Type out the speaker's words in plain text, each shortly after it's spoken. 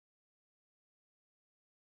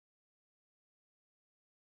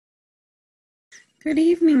Good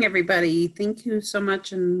evening, everybody. Thank you so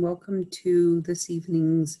much and welcome to this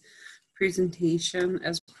evening's presentation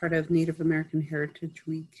as part of Native American Heritage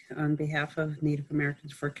Week on behalf of Native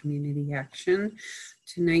Americans for Community Action.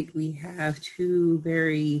 Tonight we have two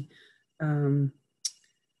very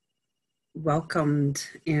welcomed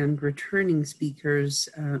and returning speakers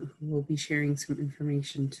who will be sharing some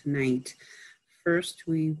information tonight. First,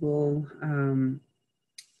 we will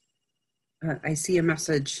I see a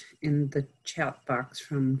message in the chat box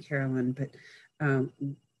from Carolyn, but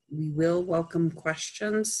we will welcome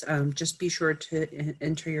questions. Just be sure to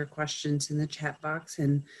enter your questions in the chat box,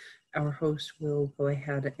 and our host will go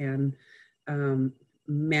ahead and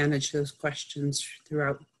manage those questions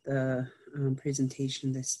throughout the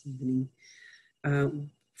presentation this evening.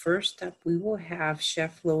 First up, we will have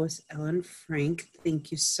Chef Lois Ellen Frank. Thank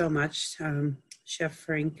you so much. Chef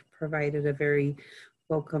Frank provided a very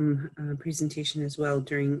welcome presentation as well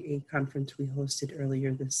during a conference we hosted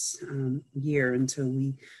earlier this year. And so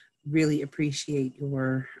we really appreciate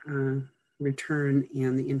your return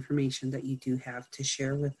and the information that you do have to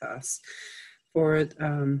share with us. For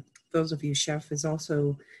those of you, Chef is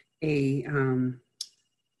also a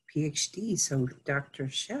PhD, so Dr.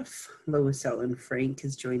 Chef Lois Ellen Frank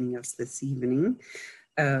is joining us this evening.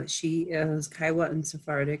 She is Kiowa and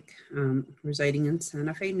Sephardic, residing in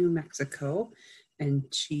Santa Fe, New Mexico. And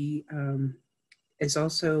she is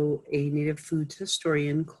also a native foods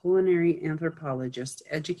historian, culinary anthropologist,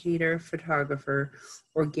 educator, photographer,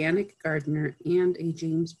 organic gardener, and a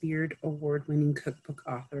James Beard Award-winning cookbook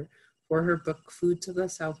author for her book, Foods of the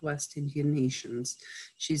Southwest Indian Nations.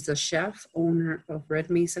 She's the chef, owner of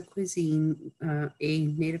Red Mesa Cuisine, a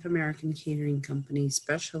Native American catering company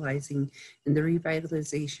specializing in the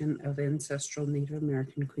revitalization of ancestral Native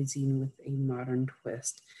American cuisine with a modern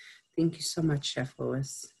twist. Thank you so much, Chef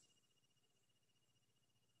Lois.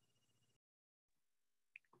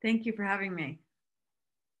 Thank you for having me.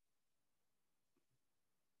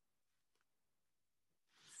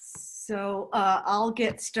 So I'll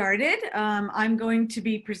get started. I'm going to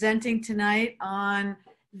be presenting tonight on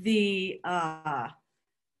the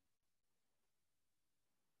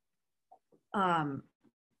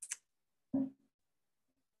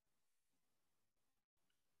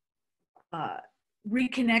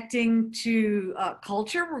reconnecting to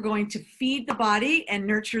culture. We're going to feed the body and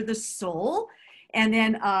nurture the soul. And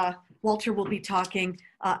then Walter will be talking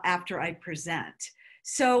after I present.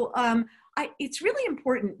 So it's really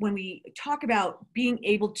important when we talk about being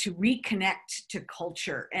able to reconnect to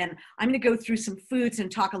culture. And I'm going to go through some foods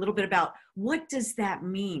and talk a little bit about what does that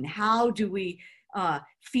mean? How do we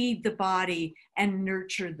feed the body and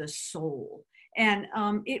nurture the soul? And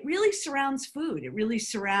it really surrounds food. It really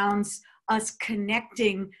surrounds us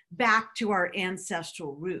connecting back to our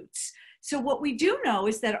ancestral roots. So what we do know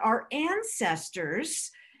is that our ancestors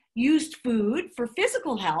used food for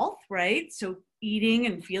physical health, right? So eating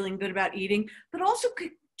and feeling good about eating, but also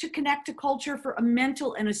to connect to culture for a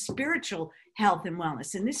mental and a spiritual health and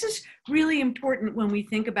wellness. And this is really important when we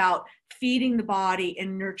think about feeding the body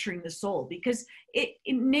and nurturing the soul, because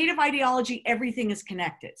in Native ideology, everything is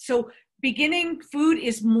connected. So beginning, food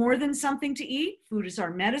is more than something to eat. Food is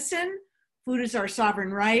our medicine. Food is our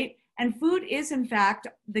sovereign right, and food is, in fact,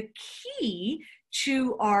 the key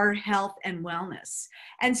to our health and wellness.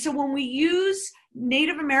 And so when we use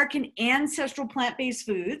Native American ancestral plant-based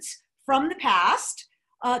foods from the past,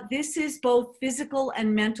 this is both physical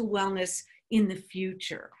and mental wellness in the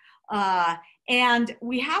future. And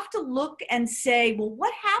we have to look and say, well,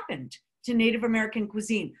 what happened to Native American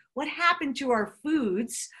cuisine? What happened to our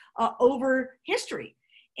foods over history?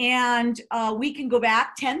 And we can go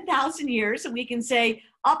back 10,000 years and we can say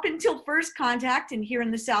up until first contact, and here in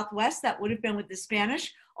the Southwest, that would have been with the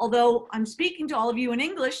Spanish, although I'm speaking to all of you in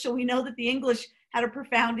English, so we know that the English had a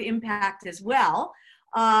profound impact as well.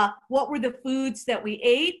 What were the foods that we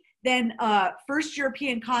ate? Then first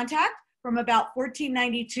European contact from about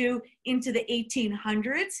 1492 into the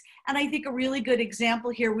 1800s. And I think a really good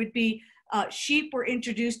example here would be sheep were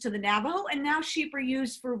introduced to the Navajo, and now sheep are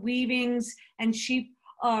used for weavings, and sheep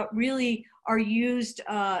really are used,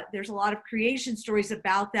 there's a lot of creation stories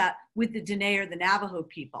about that with the Dene or the Navajo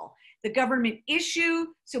people. The government issue,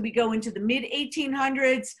 so we go into the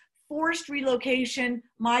mid-1800s, forced relocation.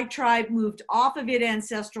 My tribe moved off of its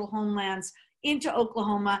ancestral homelands into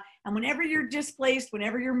Oklahoma. And whenever you're displaced,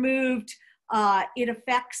 whenever you're moved, it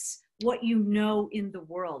affects what you know in the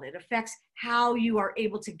world. It affects how you are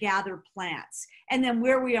able to gather plants. And then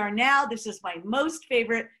where we are now, this is my most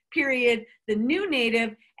favorite period, the new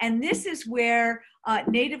Native. And this is where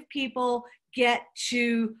Native people get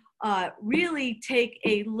to really take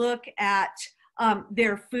a look at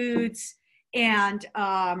their foods and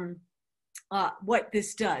what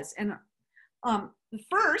this does. And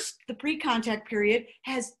the pre-contact period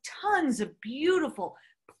has tons of beautiful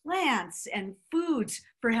plants and foods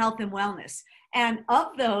for health and wellness. And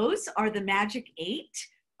of those are the magic 8: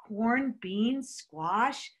 corn, beans,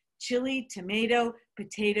 squash, chili, tomato,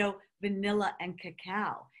 potato, vanilla, and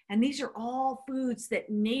cacao. And these are all foods that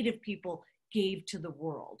Native people gave to the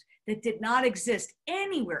world that did not exist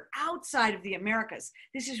anywhere outside of the Americas.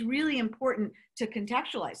 This is really important to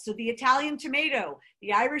contextualize. So the Italian tomato,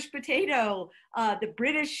 the Irish potato, the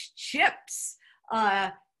British chips,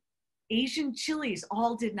 Asian chilies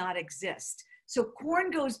all did not exist. So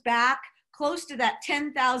corn goes back close to that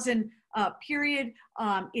 10,000 period.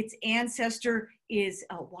 Its ancestor is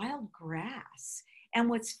wild grass. And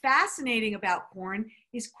what's fascinating about corn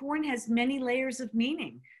is corn has many layers of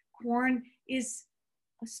meaning. Corn is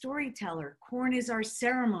a storyteller. Corn is our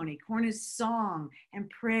ceremony. Corn is song and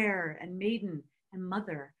prayer and maiden and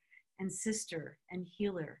mother and sister and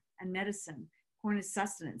healer and medicine. Corn is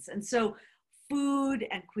sustenance. And so food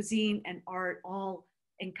and cuisine and art all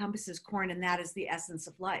encompasses corn, and that is the essence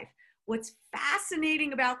of life. What's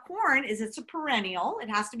fascinating about corn is it's a perennial. It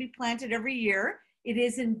has to be planted every year. It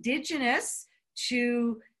is indigenous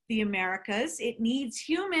to the Americas. It needs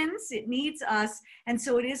humans, it needs us, and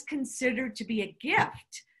so it is considered to be a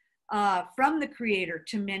gift from the Creator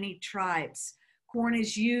to many tribes. Corn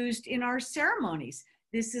is used in our ceremonies.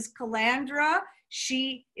 This is Calandra.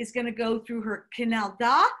 She is going to go through her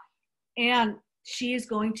Kinalda, and she is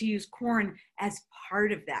going to use corn as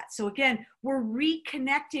part of that. So again, we're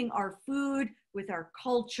reconnecting our food with our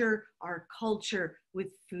culture with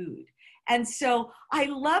food. And so I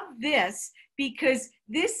love this because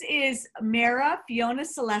this is Mara Fiona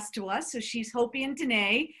Celestua. So she's Hopi and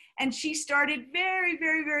Dene, and she started very,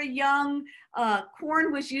 very, very young.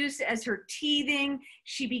 Corn was used as her teething.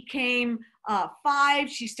 She became 5.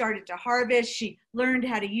 She started to harvest. She learned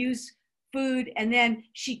how to use food, and then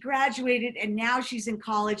she graduated, and now she's in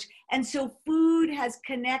college. And so food has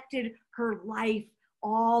connected her life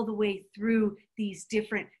all the way through these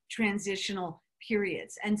different transitional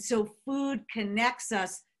periods. And so food connects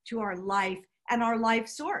us to our life and our life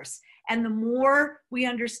source. And the more we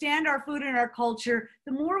understand our food and our culture,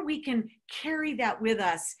 the more we can carry that with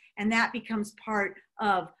us, and that becomes part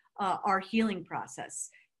of our healing process.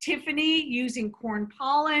 Tiffany, using corn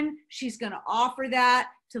pollen, she's going to offer that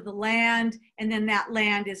to the land, and then that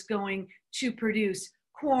land is going to produce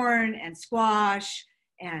corn and squash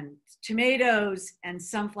and tomatoes and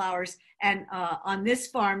sunflowers. And on this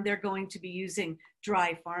farm, they're going to be using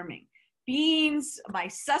dry farming. Beans, my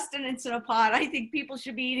sustenance in a pot. I think people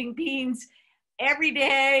should be eating beans every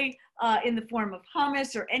day in the form of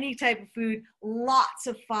hummus or any type of food. Lots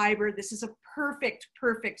of fiber. This is a perfect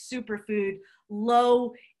superfood,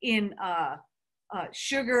 low in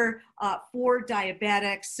sugar for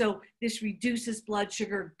diabetics. So this reduces blood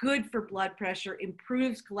sugar, good for blood pressure,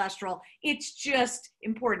 improves cholesterol. It's just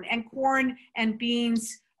important. And corn and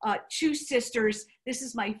beans, 2 sisters. This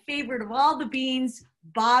is my favorite of all the beans,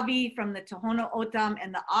 Bobby from the Tohono O'odham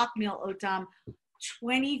and the Akmil O'odham,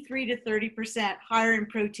 23 to 30% higher in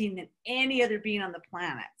protein than any other bean on the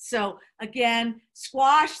planet. So again,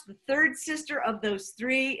 squash, the 3rd sister of those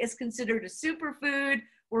 3, is considered a superfood.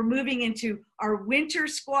 We're moving into our winter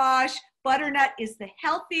squash. Butternut is the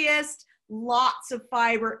healthiest, lots of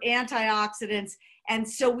fiber, antioxidants. And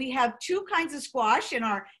so we have 2 kinds of squash in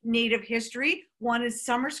our native history. One is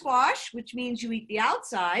summer squash, which means you eat the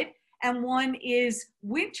outside. And one is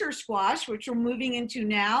winter squash, which we're moving into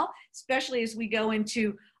now, especially as we go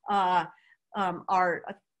into our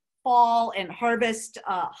fall and harvest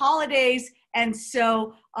holidays. And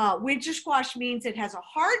so winter squash means it has a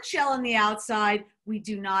hard shell on the outside. We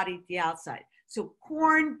do not eat the outside. So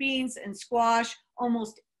corn, beans, and squash,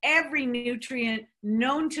 almost every nutrient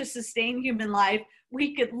known to sustain human life.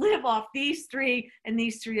 We could live off these 3 and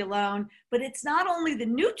these 3 alone. But it's not only the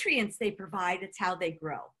nutrients they provide, it's how they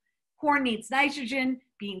grow. Corn needs nitrogen,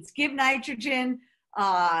 beans give nitrogen,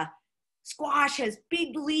 squash has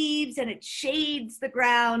big leaves and it shades the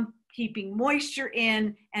ground, keeping moisture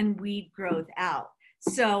in and weed growth out.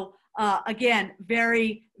 So again,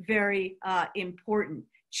 very, very important.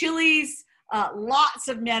 Chilies, lots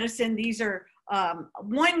of medicine. These are,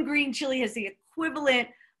 1 green chili has the equivalent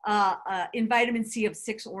in vitamin C of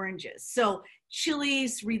 6 oranges. So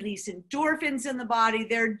chilies release endorphins in the body.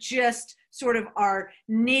 They're just sort of our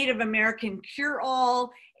Native American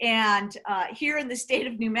cure-all. And here in the state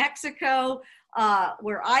of New Mexico,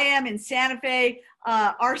 where I am in Santa Fe,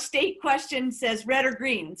 our state question says red or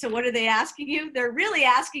green. So what are they asking you? They're really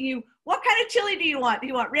asking you, what kind of chili do you want? Do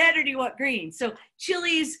you want red or do you want green? So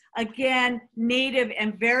chilies, again, native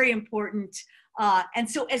and very important. And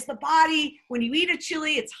so as the body, when you eat a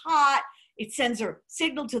chili, it's hot. It sends a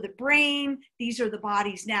signal to the brain. These are the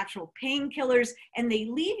body's natural painkillers, and they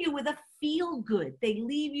leave you with a feel good. They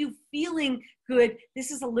leave you feeling good. This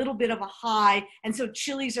is a little bit of a high. And so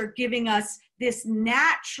chilies are giving us this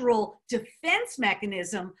natural defense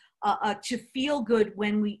mechanism to feel good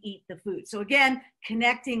when we eat the food. So again,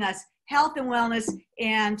 connecting us health and wellness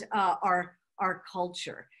and our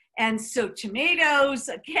culture. And so tomatoes,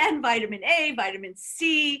 again, vitamin A, vitamin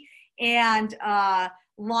C, and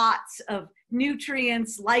lots of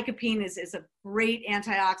nutrients. Lycopene is a great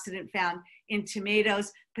antioxidant found in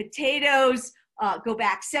tomatoes. Potatoes go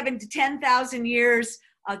back 7,000 to 10,000 years.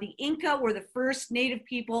 The Inca were the first native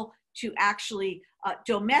people to actually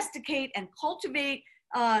domesticate and cultivate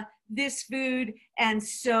this food. And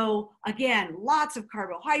so again, lots of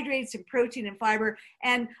carbohydrates and protein and fiber.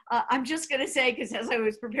 And I'm just going to say, because as I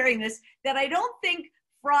was preparing this, that I don't think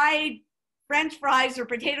fried French fries or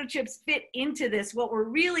potato chips fit into this. What we're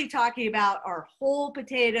really talking about are whole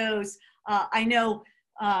potatoes. I know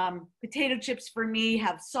potato chips for me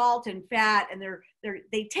have salt and fat, and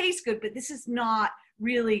they taste good, but this is not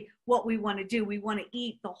really what we want to do. We want to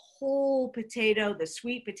eat the whole potato, the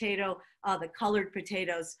sweet potato, the colored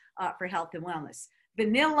potatoes for health and wellness.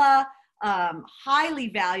 Vanilla, highly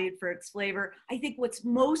valued for its flavor. I think what's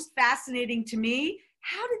most fascinating to me,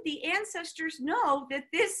 how did the ancestors know that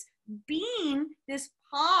this bean, this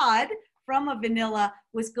pod from a vanilla,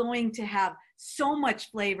 was going to have so much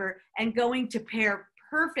flavor and going to pair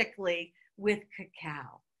perfectly with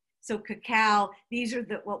cacao? So cacao, these are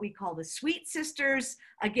what we call the sweet sisters.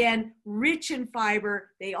 Again, rich in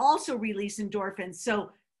fiber. They also release endorphins.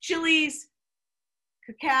 So chilies,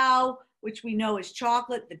 cacao, which we know is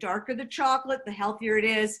chocolate. The darker the chocolate, the healthier it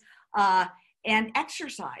is. And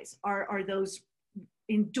exercise are those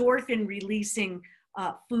endorphin releasing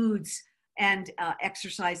foods and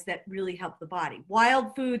exercise that really help the body.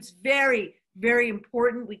 Wild foods, very, very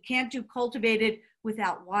important. We can't do cultivated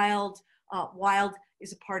without wild. Wild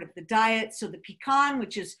is a part of the diet. So the pecan,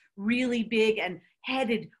 which is really big and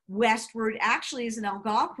headed westward, actually is an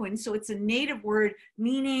Algonquin. So it's a native word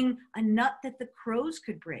meaning a nut that the crows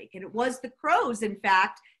could break. And it was the crows, in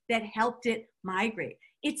fact, that helped it migrate.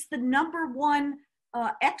 It's the #1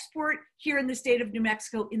 export here in the state of New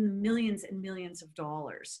Mexico in the millions and millions of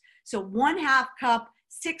dollars. So 1/2 cup,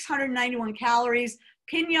 691 calories.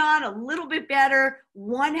 Pinon, a little bit better,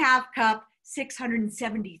 1/2 cup,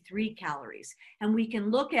 673 calories. And we can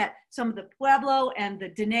look at some of the Pueblo and the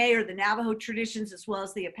Dene or the Navajo traditions, as well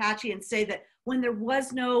as the Apache, and say that when there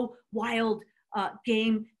was no wild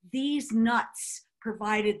game, these nuts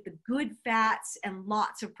provided the good fats and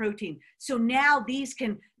lots of protein. So now these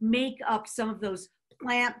can make up some of those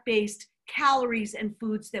plant-based calories and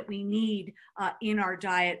foods that we need in our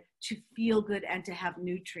diet to feel good and to have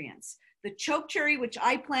nutrients. The chokecherry, which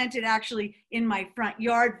I planted actually in my front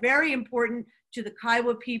yard, very important to the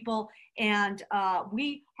Kiowa people. And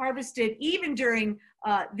we harvested, even during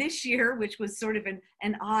this year, which was sort of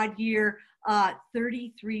an odd year,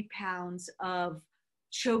 33 pounds of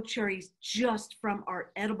chokecherries just from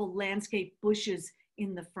our edible landscape bushes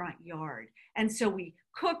in the front yard. And so we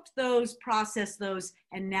cooked those, processed those,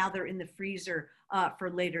 and now they're in the freezer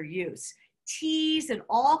for later use. Teas and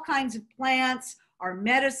all kinds of plants are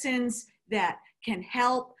medicines that can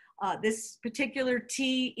help. This particular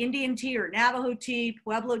tea, Indian tea or Navajo tea,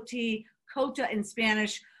 Pueblo tea, Cota in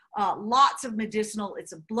Spanish, lots of medicinal.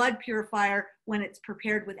 It's a blood purifier when it's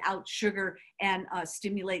prepared without sugar and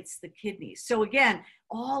stimulates the kidneys. So again,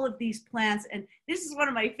 all of these plants, and this is one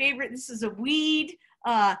of my favorite. This is a weed.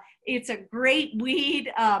 It's a great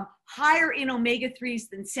weed, higher in omega-3s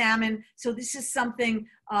than salmon. So this is something,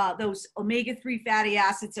 those omega-3 fatty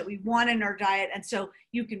acids that we want in our diet. And so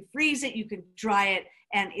you can freeze it, you can dry it,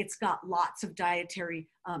 and it's got lots of dietary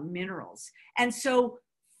minerals. And so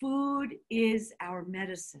food is our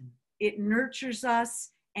medicine. It nurtures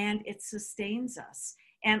us and it sustains us.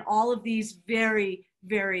 And all of these very,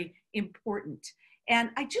 very important.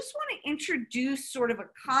 And I just want to introduce sort of a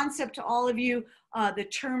concept to all of you, the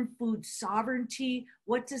term food sovereignty.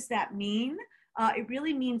 What does that mean? It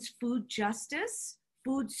really means food justice,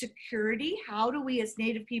 food security. How do we as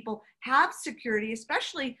Native people have security,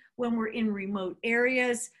 especially when we're in remote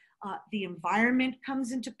areas? The environment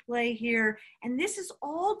comes into play here. And this is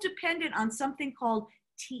all dependent on something called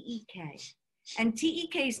TEK. And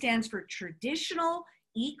TEK stands for traditional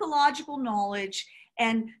ecological knowledge.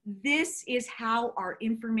 And this is how our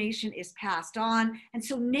information is passed on. And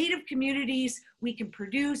so Native communities, we can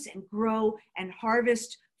produce and grow and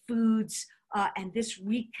harvest foods, and this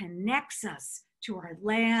reconnects us to our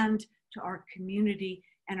land, to our community,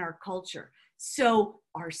 and our culture. So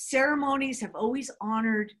our ceremonies have always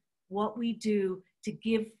honored what we do to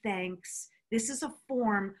give thanks. This is a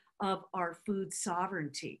form of our food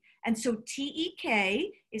sovereignty. And so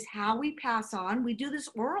TEK is how we pass on. We do this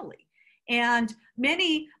orally. And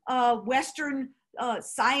many Western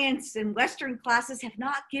science and Western classes have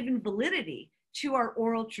not given validity to our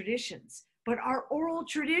oral traditions, but our oral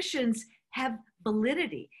traditions have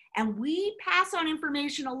validity. And we pass on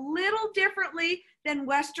information a little differently than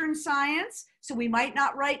Western science. So we might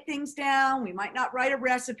not write things down, we might not write a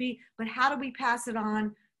recipe, but how do we pass it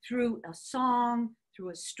on? Through a song,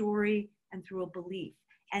 through a story, and through a belief.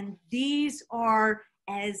 And these are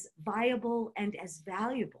as viable and as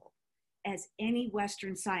valuable as any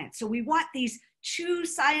Western science. So we want these two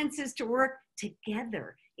sciences to work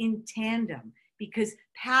together in tandem, because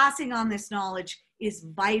passing on this knowledge is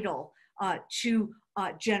vital to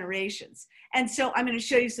generations. And so I'm going to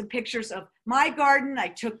show you some pictures of my garden. I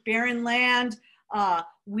took barren land,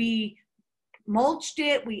 we mulched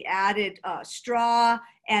it, we added straw,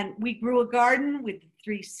 and we grew a garden with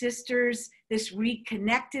 3 sisters. This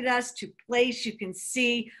reconnected us to place. You can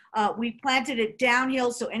see we planted it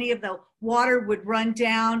downhill so any of the water would run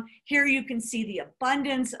down. Here you can see the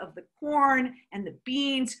abundance of the corn and the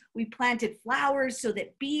beans. We planted flowers so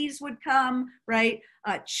that bees would come, right?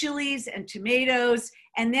 Chilies and tomatoes.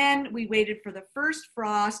 And then we waited for the first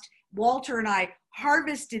frost. Walter and I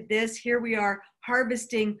harvested this. Here we are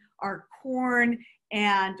harvesting our corn,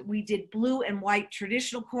 and we did blue and white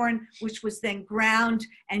traditional corn, which was then ground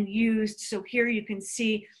and used. So here you can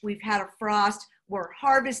see we've had a frost. We're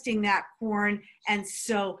harvesting that corn. And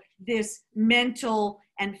so this mental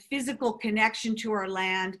and physical connection to our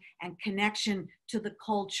land and connection to the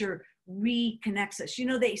culture reconnects us. You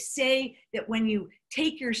know, they say that when you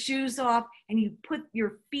take your shoes off and you put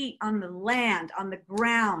your feet on the land, on the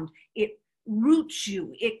ground, it roots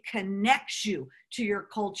you, it connects you to your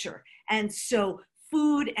culture. And so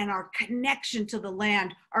food and our connection to the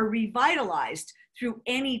land are revitalized through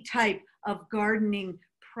any type of gardening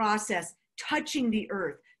process, touching the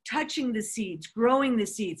earth, touching the seeds, growing the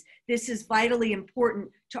seeds. This is vitally important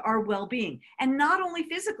to our well-being. And not only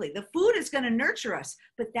physically, the food is going to nurture us,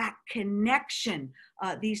 but that connection,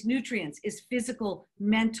 these nutrients, is physical,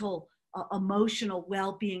 mental, emotional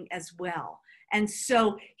well-being as well. And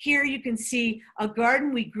so here you can see a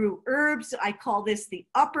garden. We grew herbs. I call this the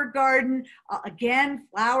upper garden. Again,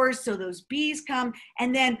 flowers, so those bees come.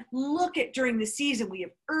 And then look at during the season, we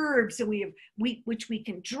have herbs and we have wheat, which we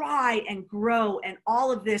can dry and grow. And all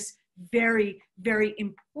of this very, very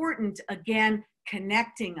important, again,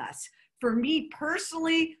 connecting us. For me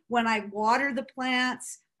personally, when I water the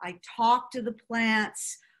plants, I talk to the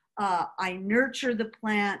plants, I nurture the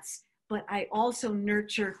plants, but I also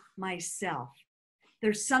nurture myself.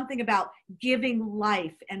 There's something about giving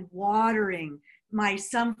life and watering my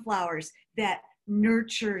sunflowers that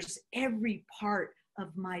nurtures every part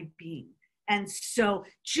of my being. And so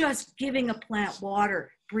just giving a plant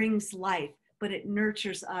water brings life, but it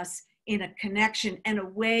nurtures us in a connection and a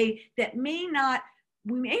way that we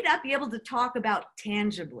may not be able to talk about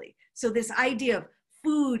tangibly. So this idea of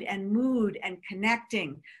food and mood and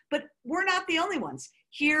connecting, but we're not the only ones.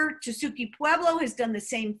 Here, Tesuque Pueblo has done the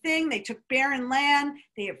same thing. They took barren land,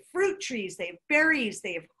 they have fruit trees, they have berries,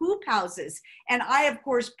 they have hoop houses. And I, of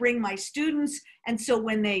course, bring my students. And so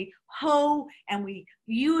when they hoe and we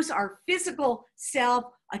use our physical self,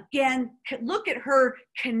 again, look at her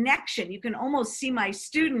connection. You can almost see my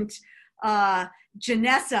student,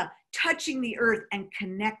 Janessa, touching the earth and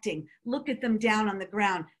connecting. Look at them down on the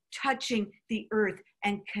ground, touching the earth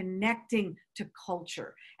and connecting to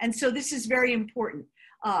culture. And so this is very important.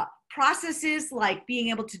 Processes like being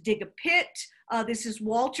able to dig a pit. This is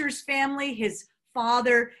Walter's family, his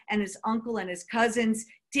father and his uncle and his cousins,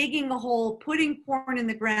 digging a hole, putting corn in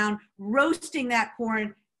the ground, roasting that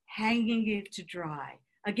corn, hanging it to dry.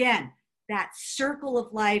 Again, that circle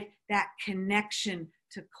of life, that connection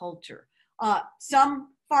to culture. Some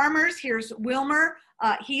farmers, here's Wilmer,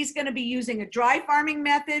 he's going to be using a dry farming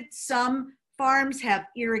method. Some farms have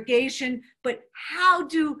irrigation, but how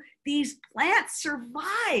do these plants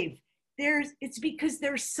survive? It's because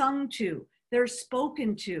they're sung to, they're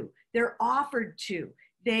spoken to, they're offered to.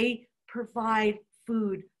 They provide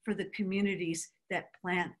food for the communities that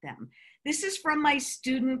plant them. This is from my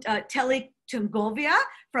student, Telly Tungovia,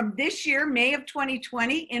 from this year, May of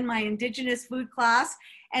 2020, in my Indigenous food class.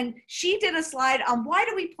 And she did a slide on why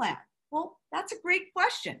do we plant? Well, that's a great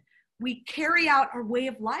question. We carry out our way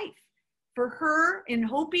of life. For her in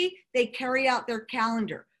Hopi, they carry out their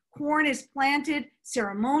calendar. Corn is planted,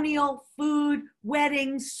 ceremonial, food,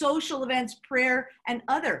 weddings, social events, prayer, and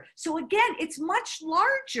other. So again, it's much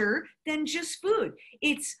larger than just food.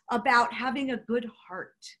 It's about having a good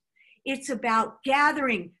heart. It's about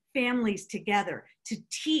gathering families together to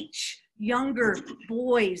teach younger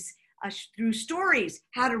boys through stories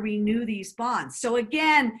how to renew these bonds. So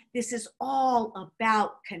again, this is all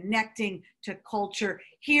about connecting to culture.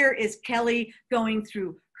 Here is Kelly going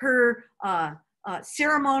through her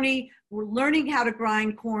ceremony. We're learning how to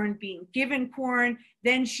grind corn, being given corn.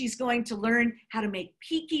 Then she's going to learn how to make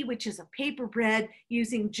piki, which is a paper bread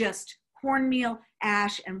using just cornmeal,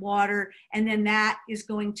 ash, and water. And then that is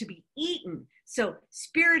going to be eaten. So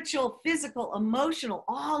spiritual, physical, emotional,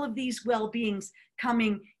 all of these well-beings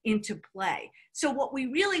coming into play. So what we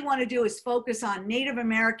really want to do is focus on Native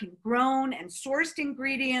American grown and sourced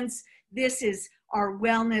ingredients. This is our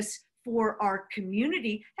wellness for our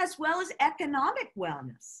community, as well as economic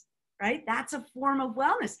wellness, right? That's a form of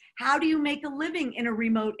wellness. How do you make a living in a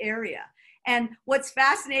remote area? And what's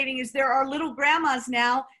fascinating is there are little grandmas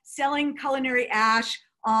now selling culinary ash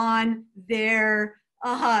on their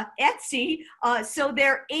Etsy, so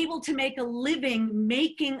they're able to make a living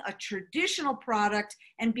making a traditional product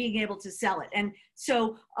and being able to sell it. And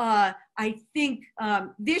so I think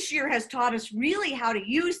this year has taught us really how to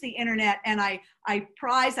use the internet, and I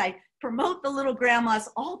promote the little grandmas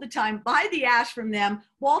all the time, buy the ash from them.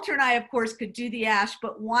 Walter and I, of course, could do the ash,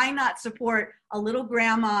 but why not support a little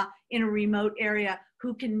grandma in a remote area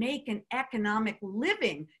who can make an economic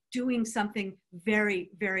living doing something very,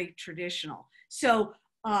 very traditional? So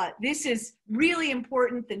this is really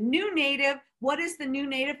important. The new native, what is the new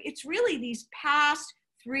native? It's really these past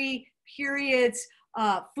 3 periods,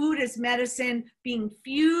 food as medicine being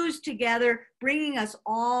fused together, bringing us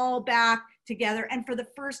all back together. And for the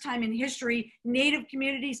first time in history, Native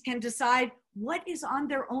communities can decide what is on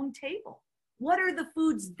their own table. What are the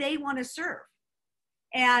foods they want to serve?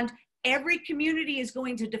 And every community is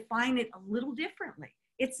going to define it a little differently.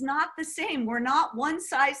 It's not the same. We're not one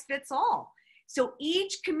size fits all. So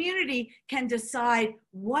each community can decide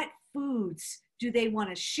what foods do they want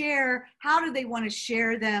to share? How do they want to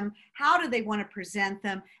share them? How do they want to present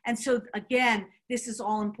them? And so again, this is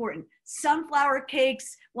all important. Sunflower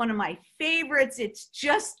cakes, one of my favorites. It's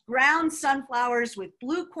just ground sunflowers with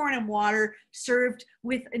blue corn and water served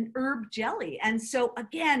with an herb jelly. And so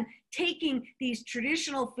again, taking these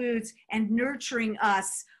traditional foods and nurturing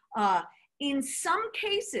us. In some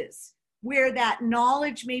cases where that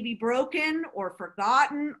knowledge may be broken or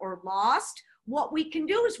forgotten or lost, what we can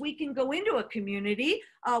do is we can go into a community.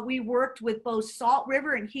 We worked with both Salt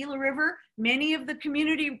River and Gila River. Many of the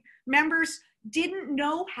community members didn't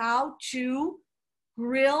know how to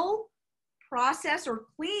grill, process, or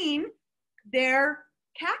clean their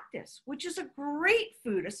cactus, which is a great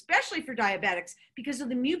food, especially for diabetics, because of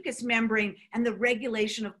the mucous membrane and the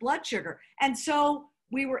regulation of blood sugar. And so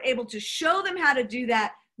we were able to show them how to do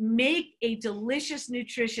that, make a delicious,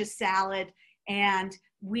 nutritious salad, and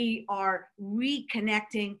we are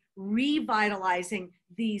reconnecting, revitalizing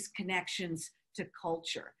these connections to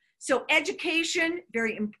culture. So education,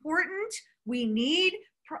 very important. We need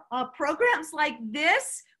programs like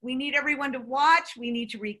this. We need everyone to watch. We need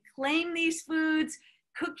to reclaim these foods,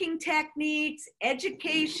 cooking techniques,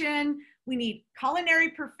 education. We need culinary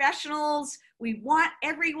professionals. We want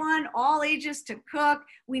everyone, all ages, to cook.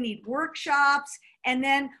 We need workshops. And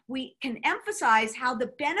then we can emphasize how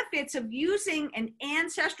the benefits of using an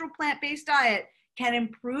ancestral plant-based diet can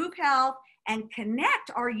improve health and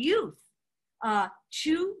connect our youth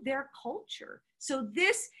to their culture. So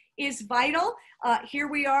this is vital. Here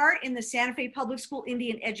we are in the Santa Fe Public School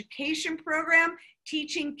Indian Education Program,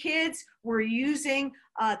 teaching kids. We're using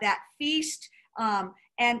that feast.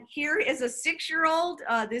 And here is a 6-year-old.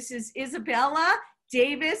 This is Isabella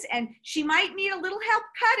Davis, and she might need a little help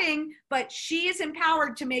cutting, but she is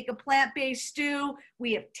empowered to make a plant-based stew.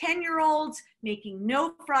 We have 10-year-olds making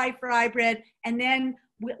no fry bread. And then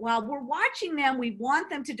while we're watching them, we want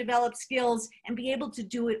them to develop skills and be able to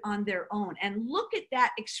do it on their own. And look at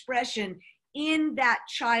that expression in that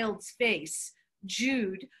child's face,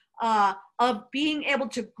 Jude, of being able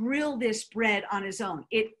to grill this bread on his own.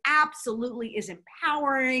 It absolutely is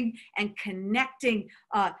empowering and connecting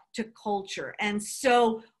to culture. And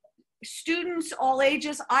so students all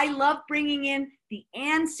ages, I love bringing in the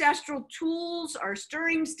ancestral tools, our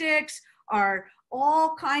stirring sticks, our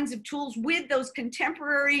all kinds of tools with those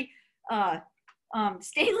contemporary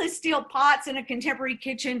stainless steel pots in a contemporary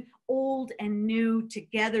kitchen, old and new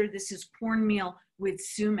together. This is cornmeal with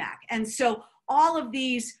sumac. And so all of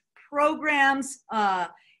these programs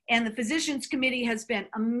and the Physicians Committee has been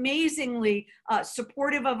amazingly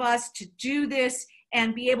supportive of us to do this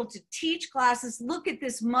and be able to teach classes. Look at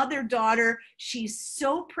this mother-daughter. She's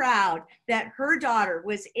so proud that her daughter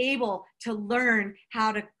was able to learn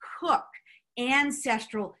how to cook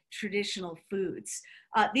ancestral traditional foods.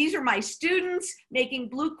 These are my students making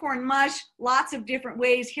blue corn mush, lots of different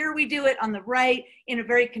ways. Here we do it on the right in a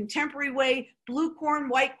very contemporary way. Blue corn,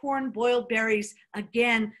 white corn, boiled berries.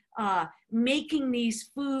 Again, making these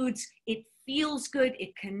foods, it feels good,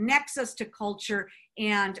 it connects us to culture,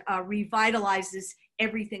 and revitalizes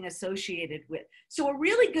everything associated with. So a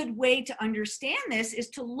really good way to understand this is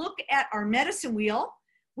to look at our medicine wheel.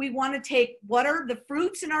 We want to take what are the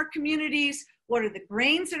fruits in our communities, what are the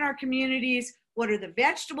grains in our communities, what are the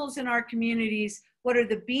vegetables in our communities, what are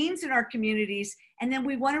the beans in our communities, and then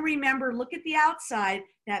we want to remember, look at the outside,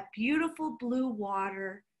 that beautiful blue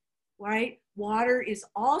water, right? Water is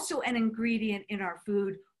also an ingredient in our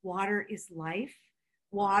food. Water is life.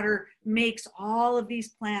 Water makes all of these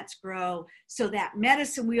plants grow. So that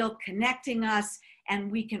medicine wheel connecting us,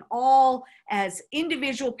 and we can all, as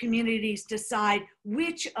individual communities, decide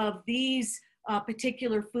which of these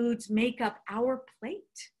particular foods make up our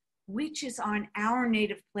plate, which is on our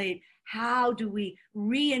native plate. How do we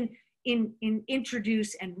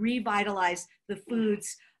introduce and revitalize the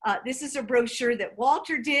foods? This is a brochure that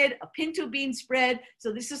Walter did, a pinto bean spread.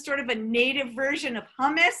 So this is sort of a native version of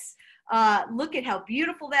hummus. Look at how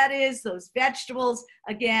beautiful that is, those vegetables,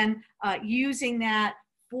 again, using that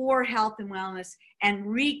for health and wellness and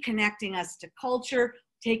reconnecting us to culture,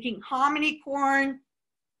 taking hominy corn,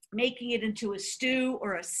 making it into a stew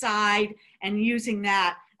or a side, and using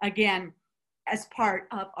that, again, as part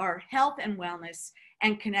of our health and wellness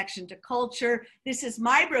and connection to culture. This is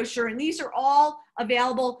my brochure, and these are all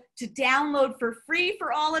available to download for free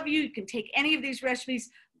for all of you. You can take any of these recipes.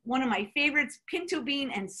 One of my favorites, pinto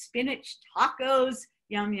bean and spinach tacos,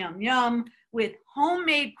 yum, yum, yum, with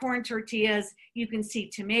homemade corn tortillas. You can see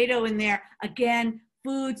tomato in there. Again,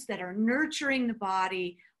 foods that are nurturing the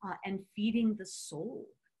body and feeding the soul,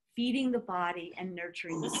 feeding the body and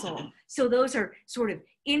nurturing the soul. So those are sort of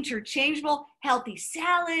interchangeable. Healthy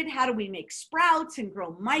salad, how do we make sprouts and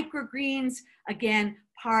grow microgreens? Again,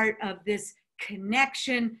 part of this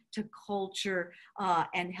connection to culture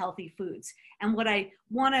and healthy foods. And what I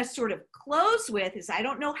want to sort of close with is, I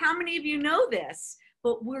don't know how many of you know this,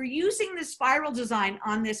 but we're using the spiral design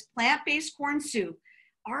on this plant-based corn soup.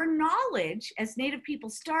 Our knowledge as Native people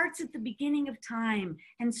starts at the beginning of time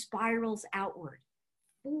and spirals outward.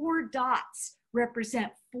 4 dots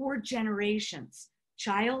represent 4 generations: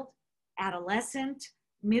 child, adolescent,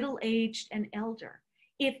 middle-aged, and elder.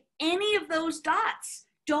 If any of those dots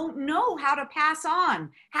don't know how to pass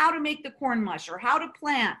on, how to make the corn mush, or how to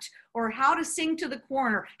plant, or how to sing to the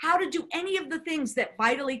corn, or how to do any of the things that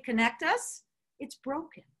vitally connect us, it's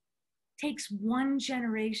broken. It takes 1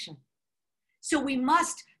 generation. So we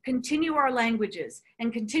must continue our languages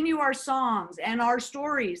and continue our songs and our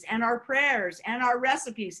stories and our prayers and our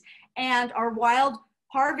recipes and our wild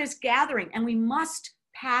harvest gathering. And we must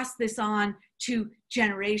pass this on to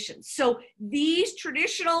generations. So these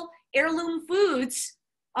traditional heirloom foods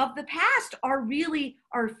of the past are really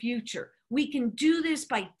our future. We can do this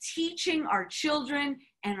by teaching our children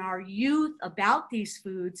and our youth about these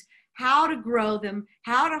foods, how to grow them,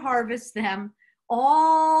 how to harvest them,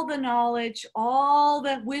 all the knowledge, all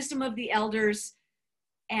the wisdom of the elders,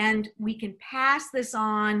 and we can pass this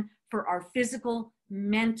on for our physical,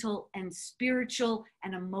 mental, and spiritual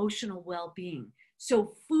and emotional well-being.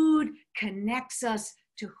 So food connects us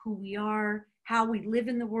to who we are, how we live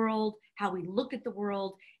in the world, how we look at the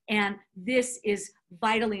world, and this is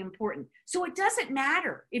vitally important. So it doesn't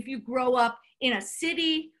matter if you grow up in a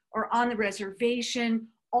city or on the reservation,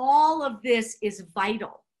 all of this is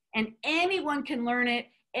vital. And anyone can learn it.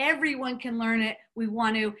 Everyone can learn it. We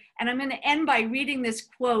want to. And I'm going to end by reading this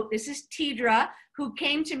quote. This is Tidra, who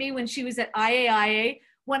came to me when she was at IAIA.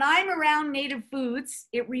 When I'm around native foods,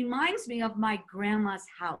 it reminds me of my grandma's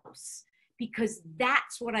house, because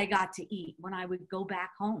that's what I got to eat when I would go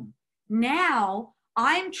back home. Now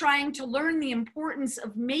I'm trying to learn the importance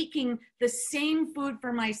of making the same food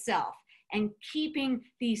for myself and keeping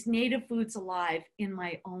these native foods alive in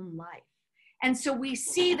my own life. And so we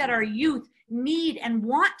see that our youth need and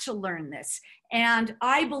want to learn this. And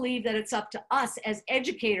I believe that it's up to us as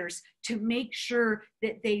educators to make sure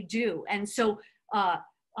that they do. And so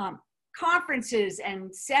conferences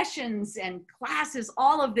and sessions and classes,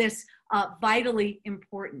 all of this vitally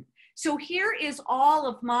important. So here is all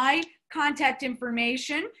of my contact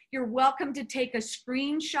information. You're welcome to take a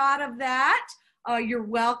screenshot of that. you're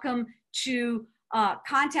welcome to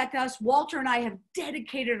contact us. Walter and I have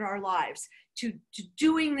dedicated our lives to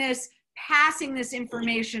doing this, passing this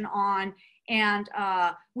information on, and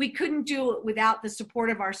we couldn't do it without the support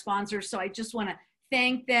of our sponsors. So I just want to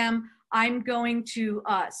thank them. I'm going to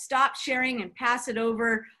stop sharing and pass it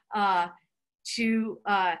over to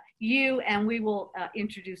you, and we will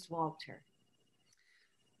introduce Walter.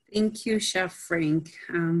 Thank you, Chef Frank.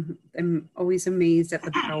 I'm always amazed at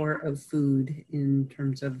the power of food in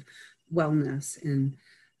terms of wellness. And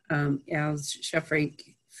as Chef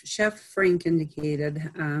Frank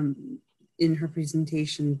indicated in her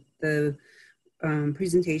presentation, the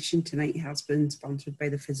presentation tonight has been sponsored by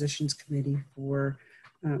the Physicians Committee for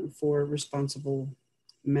Responsible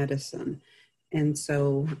Medicine. And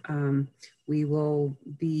so we will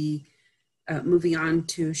be moving on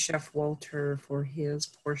to Chef Walter for his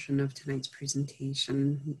portion of tonight's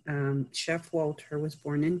presentation. Chef Walter was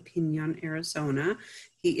born in Pinon, Arizona.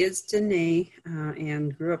 He is Dene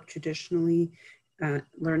and grew up traditionally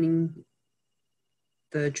learning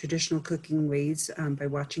the traditional cooking ways by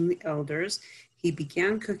watching the elders. He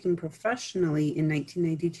began cooking professionally in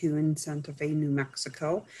 1992 in Santa Fe, New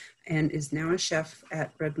Mexico, and is now a chef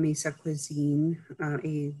at Red Mesa Cuisine,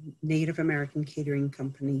 a Native American catering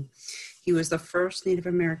company. He was the first Native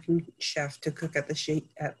American chef to cook at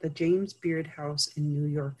the James Beard House in New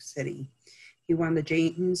York City. He won the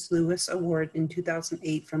James Lewis Award in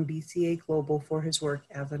 2008 from BCA Global for his work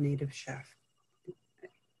as a Native chef.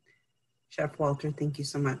 Chef Walter, thank you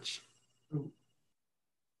so much.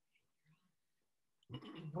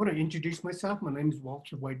 I want to introduce myself. My name is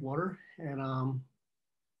Walter Whitewater, and a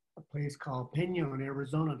place called Pinon,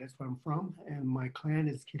 Arizona. That's where I'm from. And my clan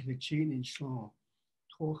is Kitlachin in Shlong.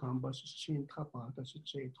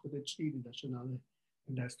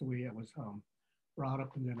 And that's the way I was brought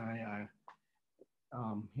up. And then I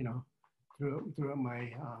you know, throughout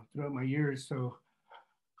my years. So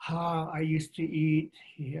how I used to eat.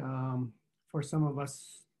 For some of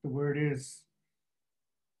us, the word is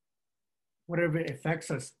whatever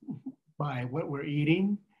affects us by what we're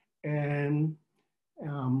eating, and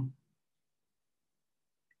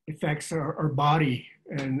affects our body,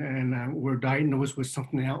 and we're diagnosed with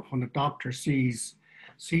something else when the doctor sees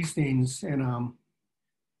things. And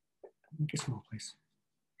get some more, please.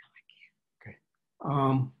 Okay.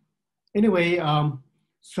 Anyway,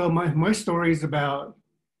 so my story is about,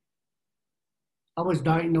 I was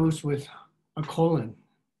diagnosed with a colon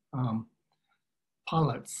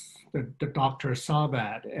polyps. The doctor saw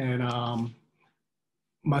that, and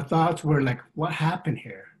my thoughts were like, what happened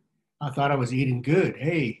here? I thought I was eating good.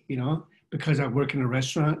 Hey, you know, because I work in a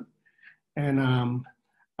restaurant, and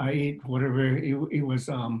I ate whatever it was.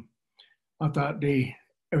 I thought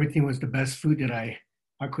everything was the best food that I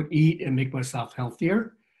could eat and make myself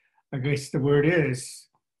healthier. I guess the word is,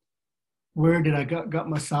 where did I got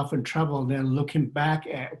myself in trouble? Then looking back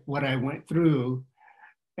at what I went through,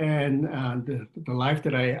 and the life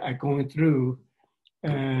that I going through,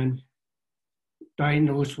 and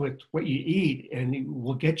diagnosed with what you eat, and it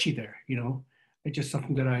will get you there. You know, it's just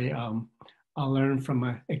something that I learned from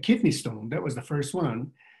a kidney stone. That was the first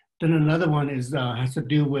one. Then another one is has to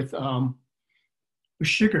do with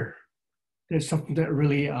sugar. There's something that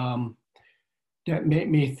really that made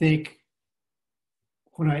me think.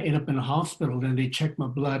 When I end up in the hospital, then they checked my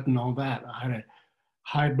blood and all that. I had a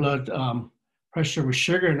high blood pressure with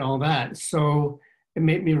sugar and all that. So it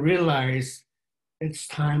made me realize it's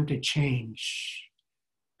time to change.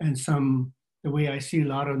 And the way I see a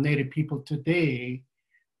lot of Native people today,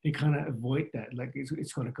 they kind of avoid that. Like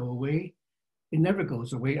it's going to go away. It never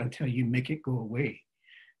goes away until you make it go away.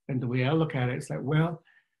 And the way I look at it, it's like, well,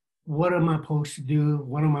 what am I supposed to do?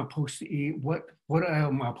 What am I supposed to eat? What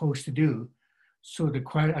am I supposed to do? So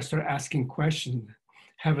I started asking questions,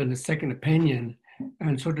 having a second opinion.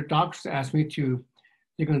 And so the doctors asked me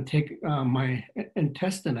they're going to take my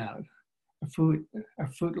intestine out, a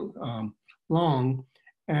foot long,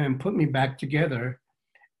 and put me back together.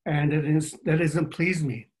 And that doesn't please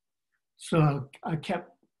me. So I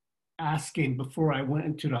kept asking before I went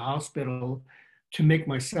into the hospital to make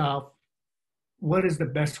myself, what is the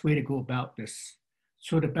best way to go about this?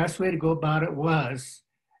 So the best way to go about it was,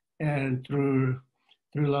 and through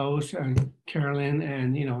Lois and Carolyn,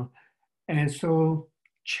 and you know, and so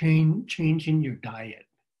changing your diet,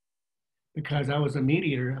 because I was a meat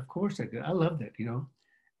eater. Of course I did. I loved it, you know,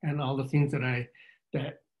 and all the things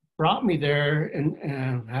that brought me there,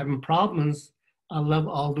 and having problems. I love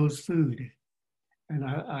all those food, and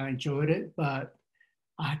I enjoyed it, but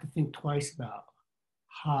I had to think twice about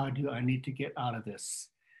how do I need to get out of this.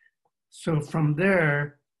 So from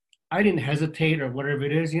there, I didn't hesitate or whatever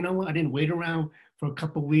it is. You know what? I didn't wait around for a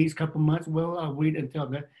couple weeks, couple months. Well, I'll wait until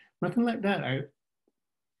that. Nothing like that.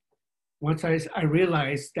 Once I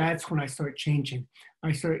realized, that's when I started changing.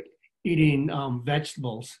 I started eating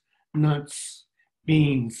vegetables, nuts,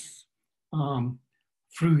 beans, um,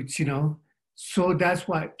 fruits, you know. So that's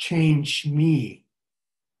what changed me,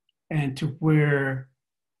 and to where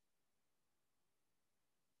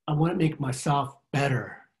I want to make myself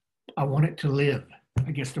better. I want it to live,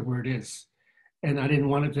 I guess the word is. And I didn't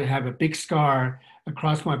want it to have a big scar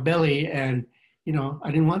across my belly. And, you know,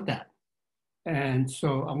 I didn't want that. And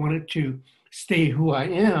so I wanted to stay who I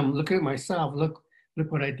am, look at myself, look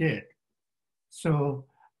what I did. So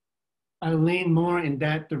I leaned more in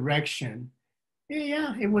that direction.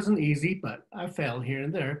 Yeah, it wasn't easy, but I fell here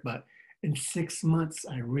and there. But in 6 months,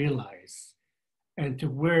 I realized, and to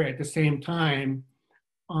where at the same time,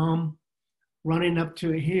 um, running up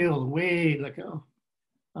to a hill, way like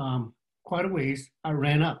quite a ways, I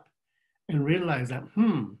ran up and realized that,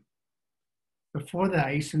 before that,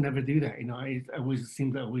 I used to never do that. You know, I always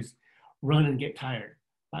seemed to always run and get tired.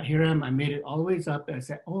 But here I am, I made it all the ways up, and I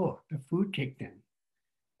said, oh, the food kicked in.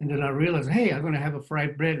 And then I realized, hey, I'm going to have a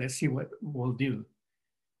fried bread. Let's see what we'll do.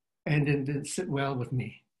 And then it didn't sit well with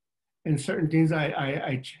me. And certain things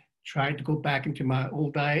I tried to go back into my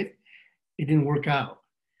old diet. It didn't work out.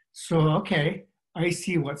 So, okay, I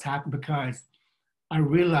see what's happened because I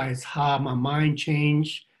realized how my mind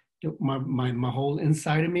changed, my whole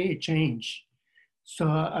inside of me, it changed. So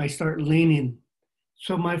I started leaning.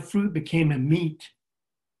 So my fruit became a meat,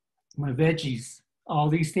 my veggies, all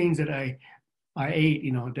these things that I ate,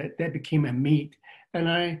 you know, that became a meat.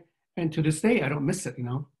 And to this day, I don't miss it, you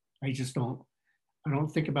know. I don't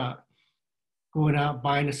think about going out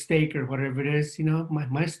buying a steak or whatever it is, you know.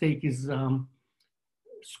 My steak is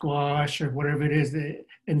squash or whatever it is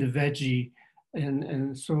in the veggie.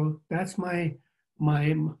 And so that's my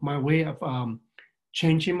way of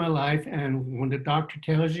changing my life. And when the doctor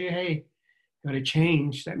tells you, hey, got to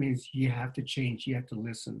change, that means you have to change. You have to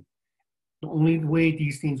listen. The only way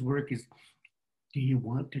these things work is, do you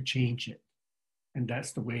want to change it? And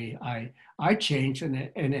that's the way I changed, and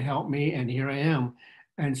it helped me, and here I am.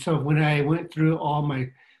 And so when I went through all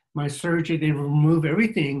my surgery, they removed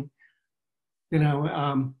everything, you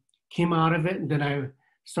know, came out of it, and then I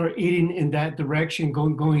started eating in that direction,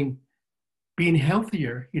 going, being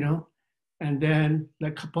healthier, you know. And then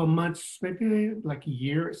like a couple of months, maybe like a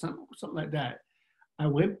year or something like that, I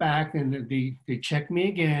went back and they checked me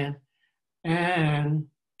again, and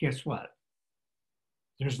guess what?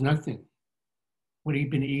 There's nothing. What have you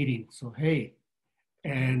been eating? So hey,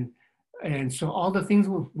 and so all the things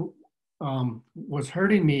was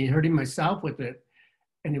hurting me, hurting myself with it,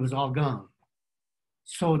 and it was all gone.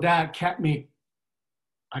 So that kept me.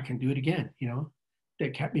 I can do it again, you know.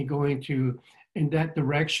 That kept me going to in that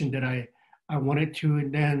direction that I wanted to,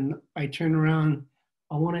 and then I turned around.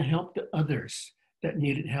 I want to help the others that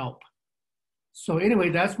needed help. So anyway,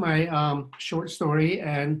 that's my short story,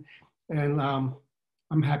 and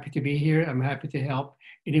I'm happy to be here. I'm happy to help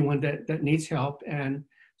anyone that needs help, and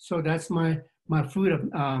so that's my food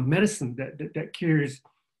of medicine that cures,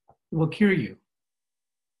 will cure you.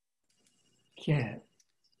 Yeah.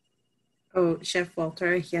 Oh, Chef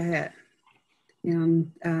Walter, yeah.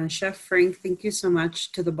 And Chef Frank, thank you so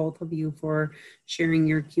much to the both of you for sharing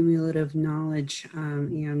your cumulative knowledge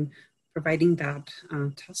and providing that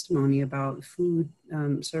testimony about food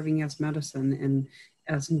serving as medicine. And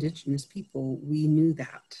as Indigenous people, we knew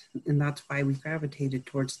that. And that's why we gravitated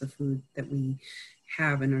towards the food that we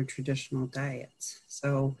have in our traditional diets.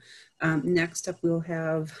 So next up, we'll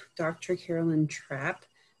have Dr. Carolyn Trapp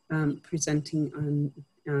presenting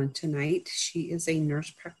on tonight. She is a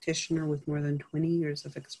nurse practitioner with more than 20 years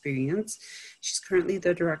of experience. She's currently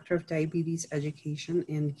the Director of Diabetes Education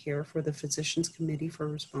and Care for the Physicians Committee for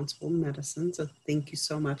Responsible Medicine. So thank you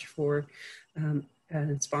so much for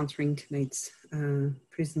sponsoring tonight's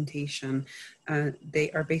presentation.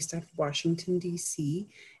 They are based out of Washington, D.C.,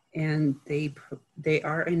 and they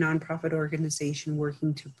are a nonprofit organization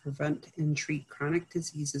working to prevent and treat chronic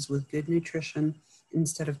diseases with good nutrition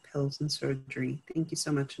instead of pills and surgery. Thank you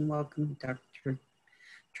so much, and welcome, Dr.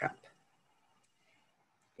 Trapp.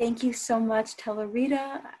 Thank you so much,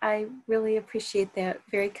 Telerita. I really appreciate that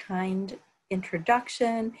very kind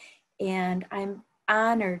introduction, and I'm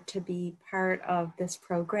honored to be part of this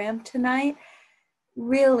program tonight.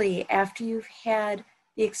 Really, after you've had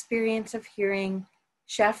the experience of hearing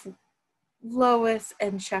Chef Lois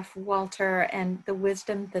and Chef Walter and the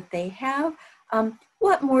wisdom that they have,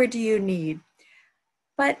 what more do you need?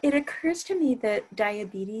 But it occurs to me that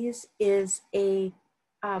diabetes is a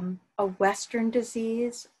a Western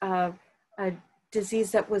disease, a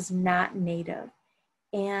disease that was not native.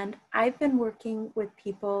 And I've been working with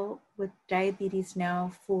people with diabetes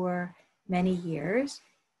now for many years.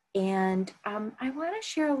 And I want to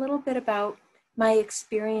share a little bit about my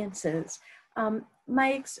experiences.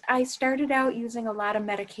 I started out using a lot of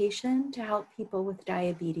medication to help people with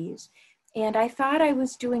diabetes. And I thought I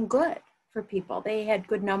was doing good for people. They had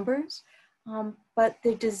good numbers, but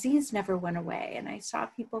the disease never went away. And I saw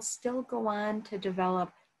people still go on to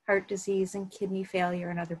develop heart disease and kidney failure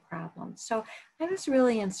and other problems. So I was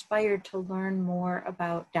really inspired to learn more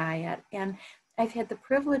about diet. And I've had the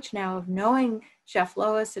privilege now of knowing Chef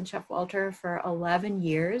Lois and Chef Walter for 11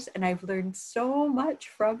 years, and I've learned so much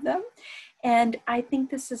from them. And I think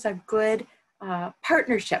this is a good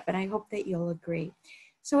partnership, and I hope that you'll agree.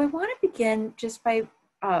 So I want to begin just by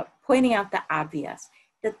pointing out the obvious,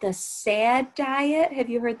 that the SAD diet, have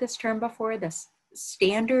you heard this term before? The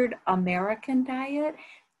standard American diet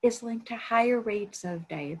is linked to higher rates of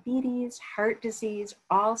diabetes, heart disease,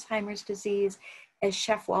 Alzheimer's disease, as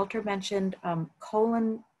Chef Walter mentioned,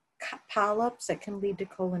 colon polyps that can lead to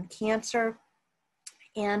colon cancer.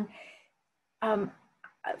 And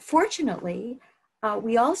fortunately,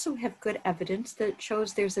 we also have good evidence that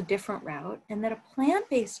shows there's a different route, and that a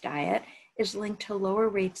plant-based diet is linked to lower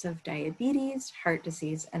rates of diabetes, heart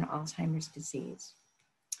disease, and Alzheimer's disease.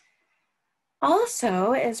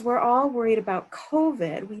 Also, as we're all worried about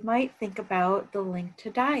COVID, we might think about the link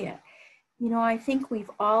to diet. You know, I think we've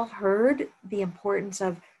all heard the importance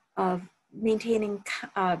of maintaining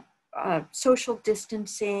social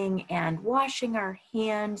distancing and washing our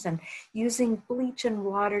hands and using bleach and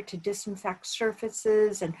water to disinfect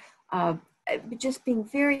surfaces, and just being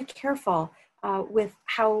very careful with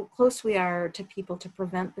how close we are to people to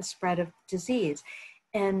prevent the spread of disease,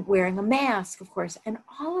 and wearing a mask, of course. And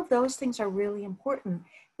all of those things are really important.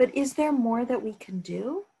 But is there more that we can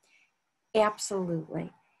do?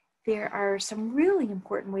 Absolutely. There are some really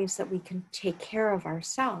important ways that we can take care of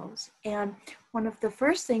ourselves. And one of the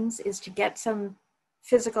first things is to get some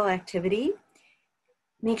physical activity.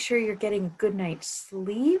 Make sure you're getting a good night's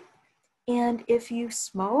sleep. And if you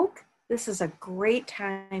smoke, this is a great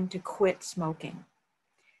time to quit smoking.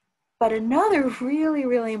 But another really,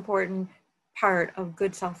 really important part of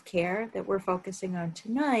good self-care that we're focusing on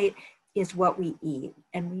tonight is what we eat.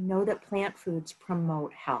 And we know that plant foods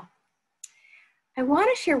promote health. I want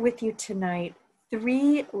to share with you tonight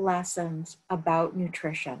 3 lessons about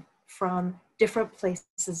nutrition from different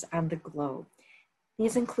places on the globe.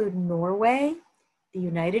 These include Norway, the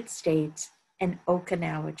United States, and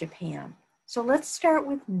Okinawa, Japan. So let's start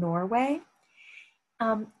with Norway.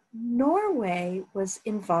 Norway was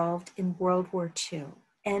involved in World War II,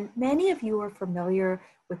 and many of you are familiar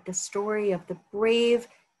with the story of the brave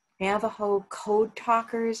Navajo code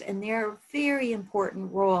talkers and their very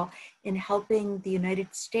important role in helping the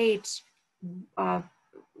United States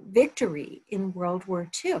victory in World War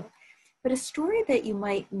II. But a story that you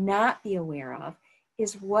might not be aware of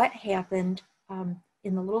is what happened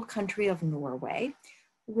in the little country of Norway,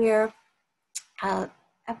 where I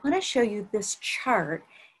want to show you this chart.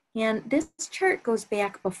 And this chart goes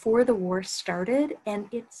back before the war started, and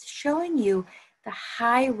it's showing you the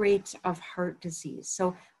high rates of heart disease.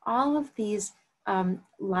 So all of these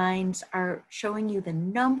lines are showing you the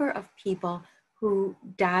number of people who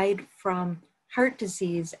died from heart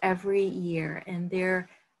disease every year, and they're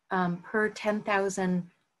per 10,000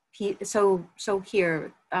 people. So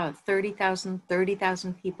here, 30,000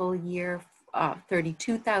 people a year,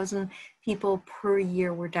 32,000 people per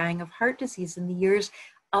year were dying of heart disease in the years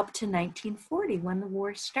up to 1940 when the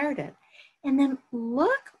war started. And then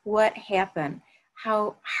look what happened,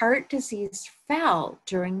 how heart disease fell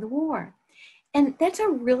during the war. And that's a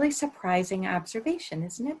really surprising observation,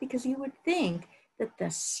 isn't it? Because you would think that the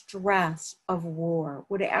stress of war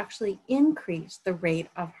would actually increase the rate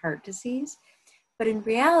of heart disease. But in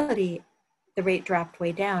reality, the rate dropped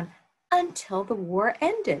way down until the war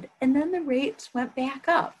ended. And then the rates went back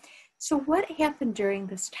up. So what happened during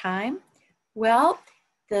this time? Well,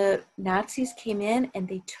 the Nazis came in and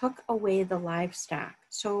they took away the livestock.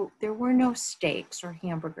 So there were no steaks or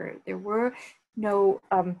hamburgers. There were no,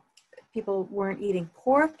 people weren't eating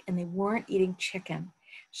pork and they weren't eating chicken.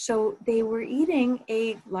 So they were eating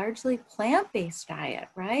a largely plant-based diet,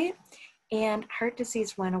 right? And heart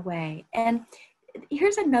disease went away. And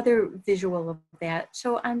here's another visual of that.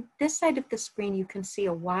 So on this side of the screen, you can see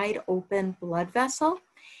a wide open blood vessel.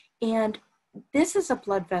 And this is a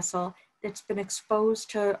blood vessel that's been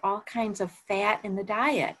exposed to all kinds of fat in the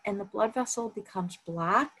diet, and the blood vessel becomes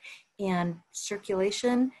blocked and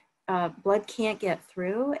circulation, blood can't get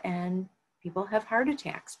through, and people have heart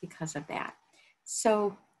attacks because of that.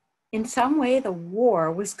 So in some way, the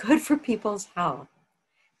war was good for people's health.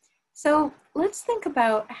 So let's think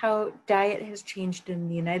about how diet has changed in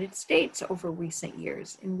the United States over recent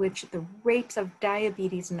years, in which the rates of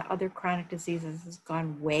diabetes and other chronic diseases has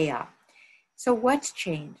gone way up. So what's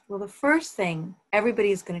changed? Well, the first thing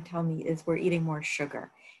everybody is going to tell me is we're eating more sugar.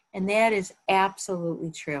 And that is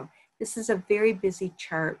absolutely true. This is a very busy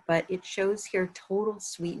chart, but it shows here total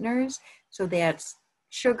sweeteners. So that's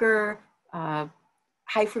sugar, high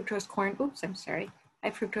fructose corn, high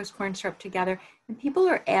fructose corn syrup together. And people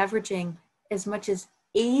are averaging as much as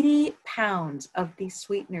 80 pounds of these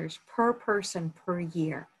sweeteners per person per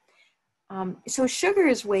year. So sugar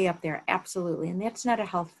is way up there, absolutely. And that's not a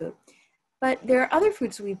health food. But there are other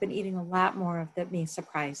foods we've been eating a lot more of that may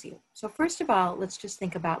surprise you. So first of all, let's just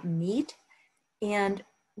think about meat. And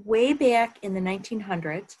way back in the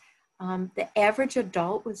 1900s, the average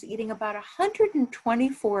adult was eating about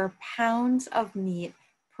 124 pounds of meat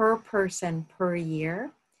per person per year.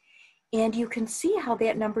 And you can see how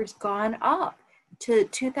that number's gone up. To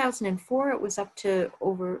 2004, it was up to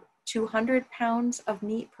over 200 pounds of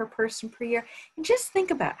meat per person per year. And just think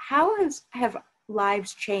about how have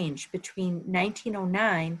lives changed between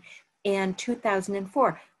 1909 and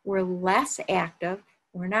 2004. We're less active.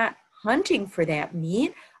 We're not hunting for that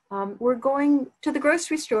meat. We're going to the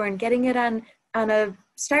grocery store and getting it on a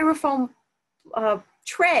styrofoam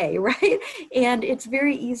tray, right? And it's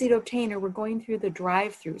very easy to obtain, or we're going through the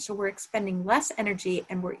drive-through. So we're expending less energy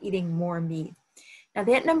and we're eating more meat. Now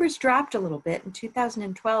that number's dropped a little bit. In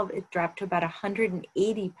 2012, it dropped to about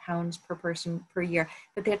 180 pounds per person per year,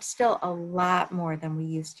 but that's still a lot more than we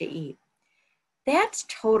used to eat. That's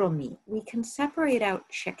total meat. We can separate out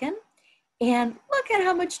chicken, and look at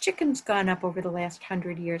how much chicken's gone up over the last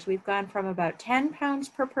 100 years. We've gone from about 10 pounds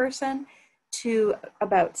per person to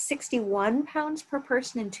about 61 pounds per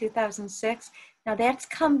person in 2006. Now that's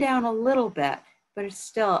come down a little bit, but it's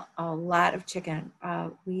still a lot of chicken.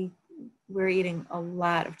 We're eating a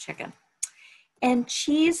lot of chicken. And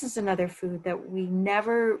cheese is another food that we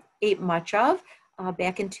never ate much of.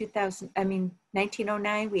 Back in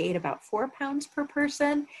 1909, we ate about 4 pounds per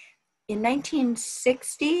person. In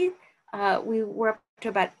 1960, we were up to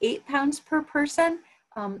about 8 pounds per person.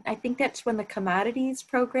 I think that's when the commodities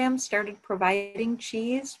program started providing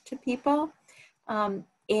cheese to people. And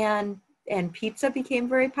pizza became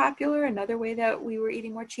very popular, another way that we were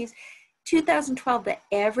eating more cheese. 2012, the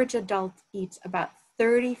average adult eats about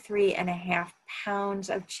 33.5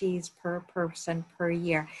 pounds of cheese per person per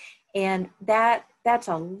year. And that's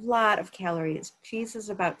a lot of calories. Cheese is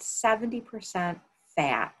about 70%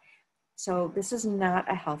 fat. So this is not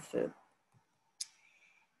a health food.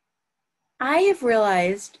 I have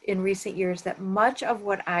realized in recent years that much of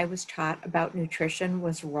what I was taught about nutrition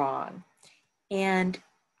was wrong. And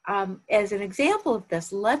as an example of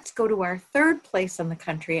this, let's go to our third place in the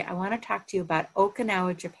country. I want to talk to you about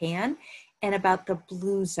Okinawa, Japan, and about the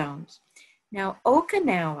blue zones. Now,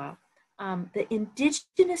 Okinawa, the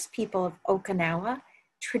indigenous people of Okinawa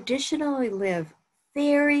traditionally live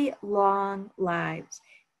very long lives.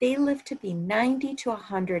 They live to be 90 to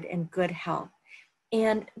 100 in good health.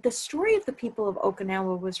 And the story of the people of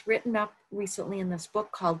Okinawa was written up recently in this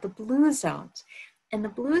book called The Blue Zones. And the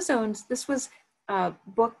Blue Zones, this was a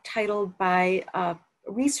book titled by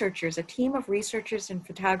researchers, a team of researchers and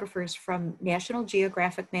photographers from National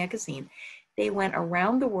Geographic magazine. They went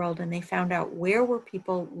around the world and they found out where were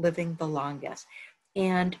people living the longest.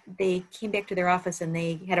 And they came back to their office and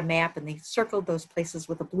they had a map and they circled those places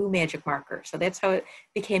with a blue magic marker. So that's how it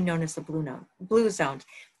became known as the Blue Zones.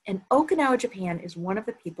 And Okinawa, Japan is one of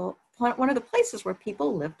the places where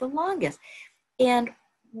people live the longest. And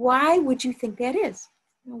why would you think that is?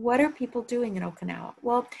 What are people doing in Okinawa?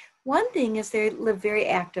 Well, one thing is they live very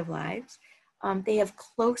active lives. They have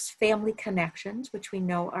close family connections, which we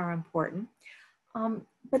know are important.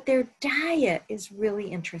 But their diet is really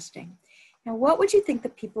interesting. Now, what would you think the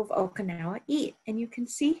people of Okinawa eat? And you can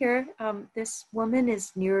see here, this woman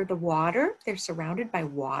is near the water. They're surrounded by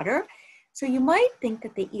water. So you might think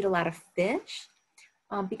that they eat a lot of fish.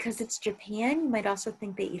 Because it's Japan, you might also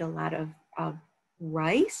think they eat a lot of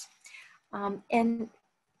rice. And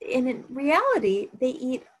in reality, they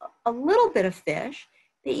eat a little bit of fish.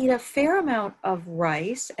 They eat a fair amount of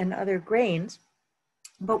rice and other grains.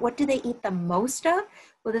 But what do they eat the most of?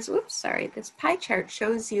 Well, this pie chart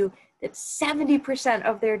shows you that 70%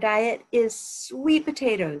 of their diet is sweet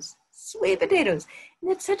potatoes. Sweet potatoes.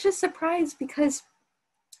 And it's such a surprise because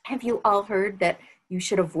have you all heard that you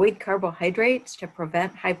should avoid carbohydrates to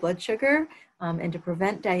prevent high blood sugar and to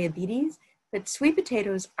prevent diabetes? But sweet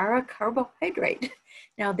potatoes are a carbohydrate.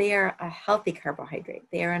 Now, they are a healthy carbohydrate.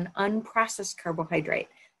 They are an unprocessed carbohydrate.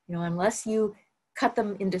 You know, unless you cut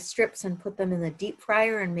them into strips and put them in the deep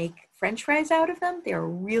fryer and make French fries out of them, they're a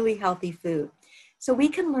really healthy food. So we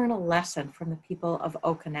can learn a lesson from the people of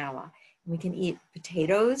Okinawa. We can eat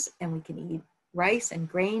potatoes, and we can eat rice and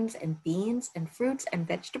grains and beans and fruits and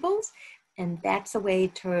vegetables. And that's a way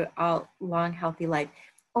to a long, healthy life.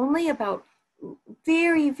 Only about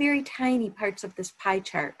very, very tiny parts of this pie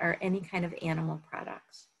chart are any kind of animal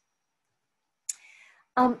products.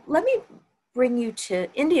 Let me bring you to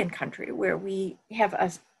Indian country, where we have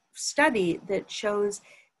a study that shows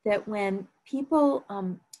that when people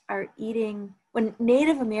when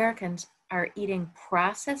Native Americans are eating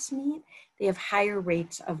processed meat, they have higher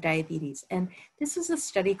rates of diabetes. And this is a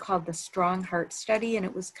study called the Strong Heart Study, and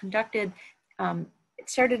it was conducted, it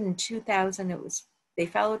started in 2000. They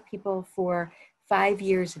followed people for 5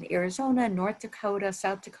 years in Arizona, North Dakota,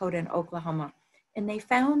 South Dakota, and Oklahoma. And they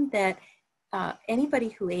found that anybody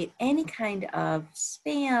who ate any kind of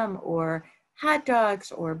Spam or hot dogs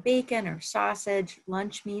or bacon or sausage,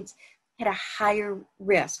 lunch meats, had a higher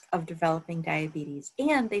risk of developing diabetes.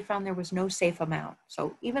 And they found there was no safe amount.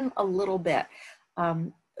 So even a little bit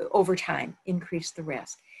over time increased the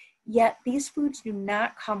risk. Yet these foods do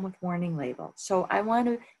not come with warning labels. So I want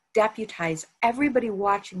to deputize everybody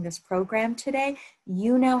watching this program today.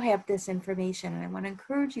 You now have this information, and I want to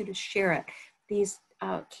encourage you to share it. These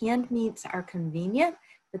canned meats are convenient,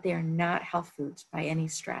 but they are not health foods by any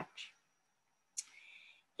stretch.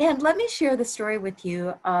 And let me share the story with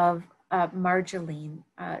you of Marjolaine.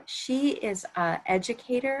 She is an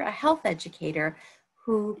educator, a health educator,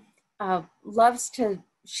 who loves to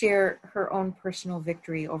share her own personal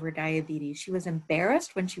victory over diabetes. She was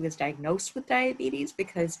embarrassed when she was diagnosed with diabetes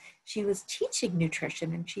because she was teaching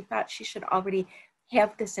nutrition, and she thought she should already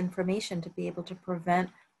have this information to be able to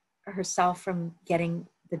prevent herself from getting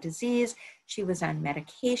the disease. She was on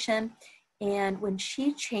medication. And when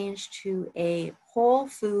she changed to a whole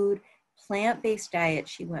food, plant-based diet,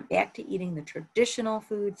 she went back to eating the traditional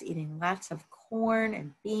foods, eating lots of corn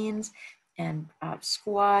and beans and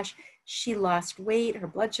squash. She lost weight, her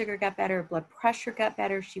blood sugar got better, her blood pressure got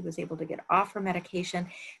better. She was able to get off her medication.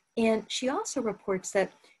 And she also reports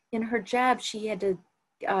that in her job, she had to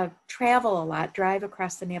travel a lot, drive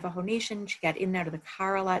across the Navajo Nation. She got in and out of the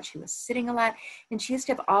car a lot. She was sitting a lot, and she used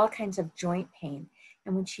to have all kinds of joint pain.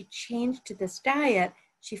 And when she changed to this diet,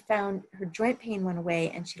 she found her joint pain went away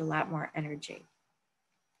and she had a lot more energy.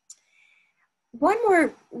 One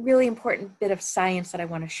more really important bit of science that I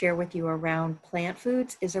want to share with you around plant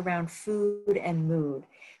foods is around food and mood,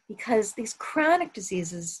 because these chronic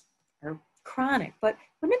diseases are chronic, but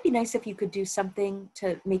wouldn't it be nice if you could do something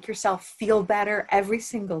to make yourself feel better every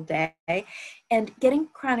single day? And getting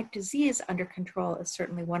chronic disease under control is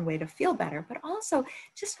certainly one way to feel better, but also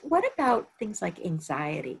just what about things like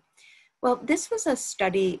anxiety? Well, this was a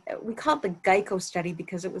study, we call it the Geico study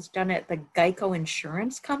because it was done at the Geico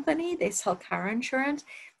Insurance Company. They sell car insurance,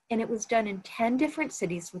 and it was done in 10 different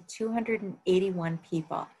cities with 281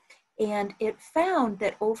 people. And it found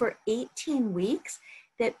that over 18 weeks,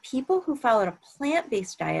 that people who followed a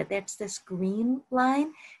plant-based diet, that's this green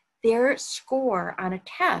line, their score on a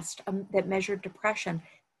test that measured depression,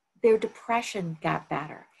 their depression got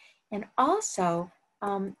better. And also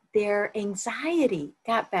their anxiety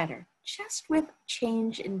got better, just with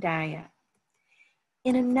change in diet.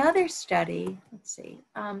 In another study, let's see,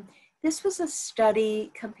 this was a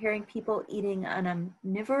study comparing people eating an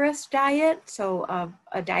omnivorous diet, so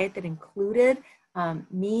a diet that included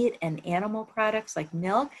meat and animal products like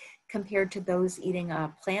milk, compared to those eating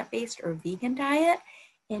a plant-based or vegan diet.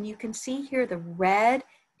 And you can see here the red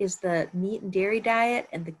is the meat and dairy diet,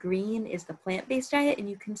 and the green is the plant-based diet. And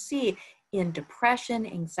you can see in depression,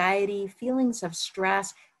 anxiety, feelings of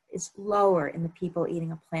stress is lower in the people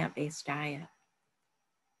eating a plant-based diet.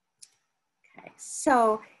 Okay,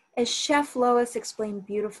 so as Chef Lois explained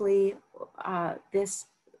beautifully, this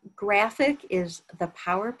graphic is the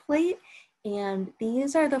power plate, and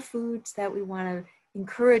these are the foods that we want to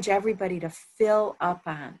encourage everybody to fill up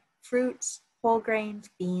on: fruits, whole grains,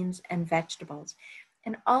 beans, and vegetables.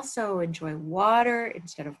 And also enjoy water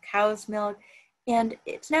instead of cow's milk. And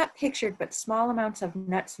it's not pictured, but small amounts of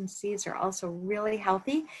nuts and seeds are also really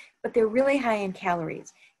healthy, but they're really high in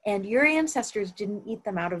calories. And your ancestors didn't eat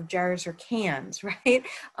them out of jars or cans, right?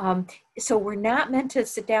 So we're not meant to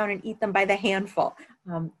sit down and eat them by the handful.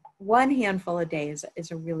 One handful a day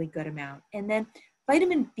is a really good amount. And then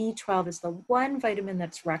vitamin B12 is the one vitamin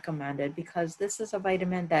that's recommended, because this is a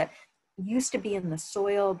vitamin that used to be in the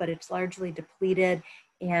soil, but it's largely depleted.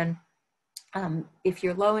 And If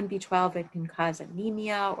you're low in B12, it can cause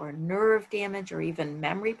anemia or nerve damage or even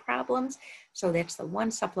memory problems. So that's the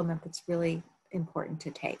one supplement that's really important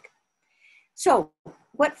to take. So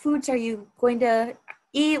what foods are you going to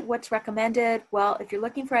eat? What's recommended? Well, if you're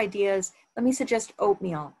looking for ideas, let me suggest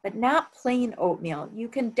oatmeal, but not plain oatmeal. You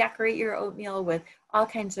can decorate your oatmeal with all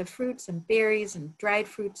kinds of fruits and berries and dried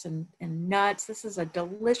fruits and nuts. This is a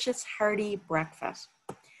delicious, hearty breakfast.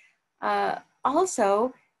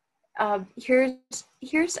 Also,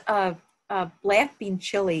 here's a black bean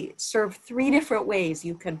chili served 3 different ways.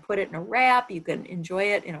 You can put it in a wrap, you can enjoy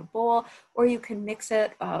it in a bowl, or you can mix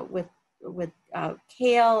it with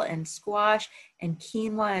kale and squash and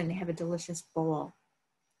quinoa and have a delicious bowl.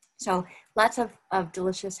 So lots of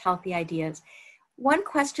delicious, healthy ideas. One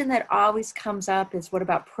question that always comes up is, what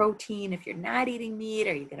about protein? If you're not eating meat,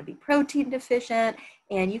 are you going to be protein deficient?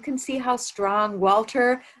 And you can see how strong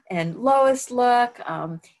Walter and Lois look.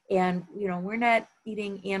 And, you know, we're not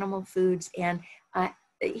eating animal foods. And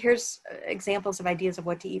here's examples of ideas of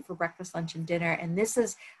what to eat for breakfast, lunch, and dinner. And this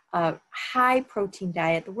is a high protein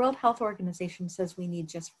diet. The World Health Organization says we need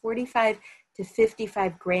just 45 to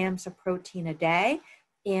 55 grams of protein a day.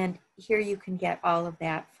 And here you can get all of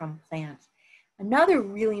that from plants. Another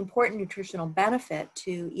really important nutritional benefit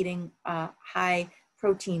to eating a high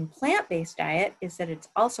protein plant-based diet is that it's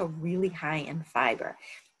also really high in fiber.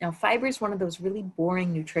 Now, fiber is one of those really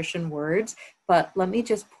boring nutrition words, but let me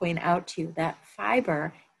just point out to you that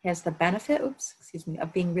fiber has the benefit,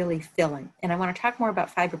 of being really filling. And I want to talk more about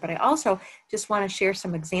fiber, but I also just want to share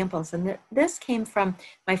some examples. And this came from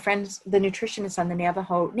my friends, the nutritionists on the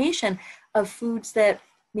Navajo Nation, of foods that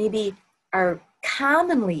maybe are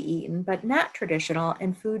commonly eaten, but not traditional,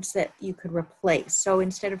 and foods that you could replace. So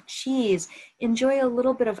instead of cheese, enjoy a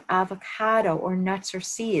little bit of avocado or nuts or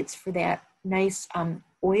seeds for that nice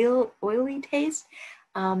oily taste.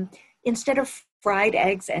 Instead of fried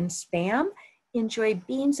eggs and Spam, enjoy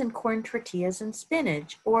beans and corn tortillas and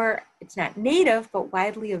spinach, or it's not native, but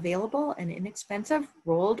widely available and inexpensive,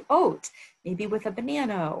 rolled oats, maybe with a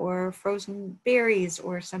banana or frozen berries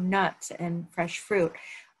or some nuts and fresh fruit.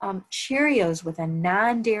 Cheerios with a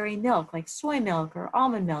non-dairy milk like soy milk or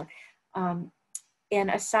almond milk, and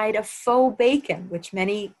a side of faux bacon, which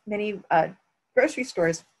many grocery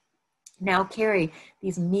stores now carry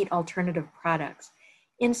these meat alternative products.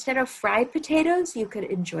 Instead of fried potatoes, you could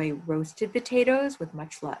enjoy roasted potatoes with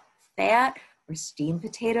much less fat, or steamed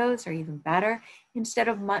potatoes, or even better. Instead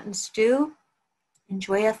of mutton stew,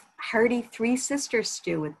 enjoy a hearty Three Sisters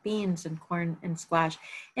stew with beans and corn and squash.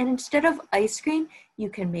 And instead of ice cream, you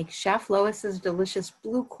can make Chef Lois's delicious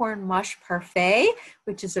blue corn mush parfait,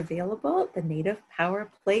 which is available at the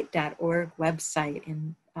nativepowerplate.org website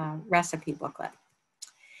in recipe booklet.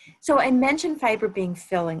 So I mentioned fiber being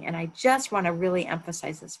filling, and I just want to really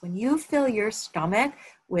emphasize this. When you fill your stomach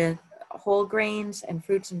with whole grains and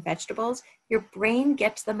fruits and vegetables, your brain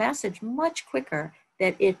gets the message much quicker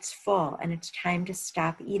that it's full and it's time to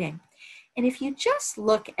stop eating. And if you just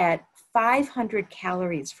look at 500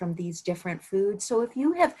 calories from these different foods, so if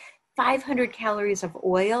you have 500 calories of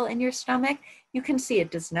oil in your stomach, you can see it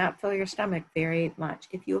does not fill your stomach very much.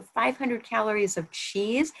 If you have 500 calories of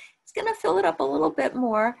cheese, it's going to fill it up a little bit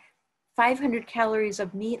more. 500 calories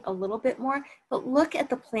of meat, a little bit more. But look at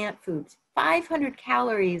the plant foods. 500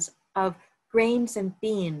 calories of grains and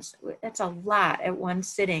beans, that's a lot at one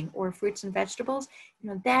sitting, or fruits and vegetables, you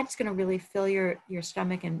know, that's going to really fill your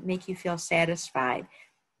stomach and make you feel satisfied.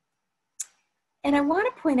 And I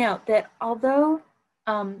want to point out that although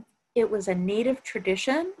it was a native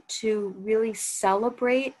tradition to really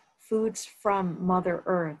celebrate foods from Mother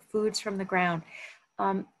Earth, foods from the ground,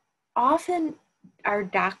 often our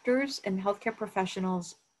doctors and healthcare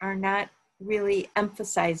professionals are not really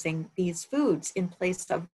emphasizing these foods in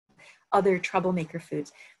place of other troublemaker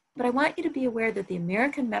foods. But I want you to be aware that the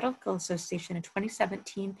American Medical Association in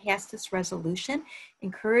 2017 passed this resolution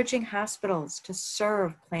encouraging hospitals to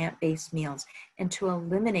serve plant-based meals and to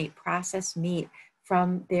eliminate processed meat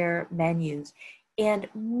from their menus. And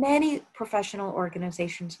many professional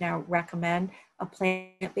organizations now recommend a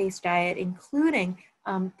plant-based diet, including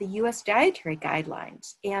the US dietary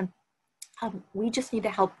guidelines. And we just need to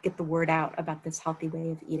help get the word out about this healthy way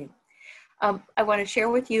of eating. I want to share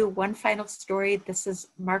with you one final story. This is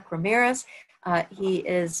Mark Ramirez. He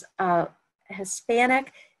is a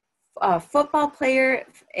Hispanic football player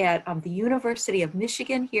at the University of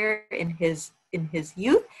Michigan here in his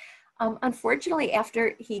youth. Unfortunately,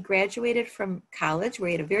 after he graduated from college, where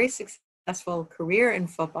he had a very successful career in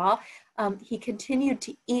football, he continued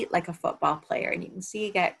to eat like a football player. And you can see he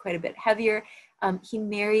got quite a bit heavier. He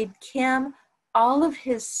married Kim, all of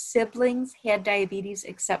his siblings had diabetes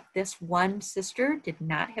except this one sister did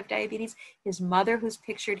not have diabetes. His mother, who's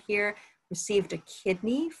pictured here, received a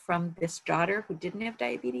kidney from this daughter who didn't have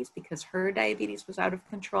diabetes because her diabetes was out of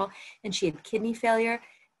control and she had kidney failure.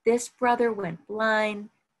 This brother went blind.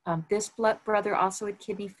 This brother also had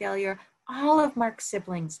kidney failure. All of Mark's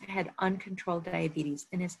siblings had uncontrolled diabetes.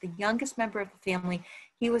 And as the youngest member of the family,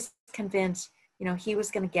 he was convinced, you know, he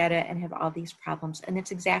was going to get it and have all these problems. And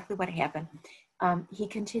that's exactly what happened. He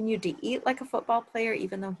continued to eat like a football player,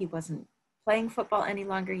 even though he wasn't playing football any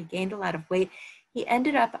longer. He gained a lot of weight. He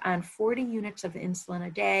ended up on 40 units of insulin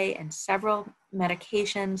a day and several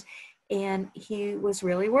medications. And he was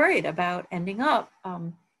really worried about ending up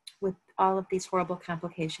with all of these horrible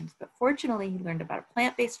complications. But fortunately, he learned about a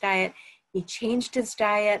plant-based diet. He changed his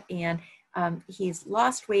diet and he's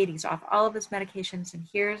lost weight. He's off all of his medications. And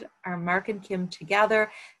here's our Mark and Kim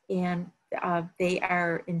together. And they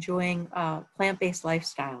are enjoying a plant-based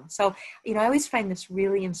lifestyle. So, you know, I always find this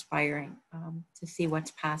really inspiring to see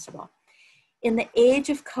what's possible. In the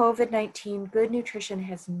age of COVID-19, good nutrition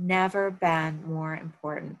has never been more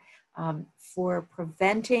important for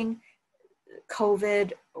preventing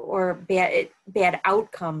COVID or bad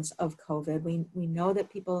outcomes of COVID. We know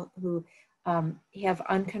that people who have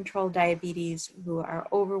uncontrolled diabetes, who are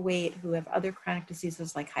overweight, who have other chronic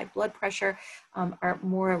diseases like high blood pressure, are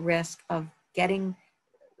more at risk of getting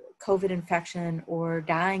COVID infection or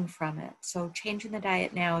dying from it. So changing the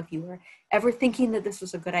diet now, if you were ever thinking that this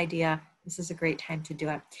was a good idea, this is a great time to do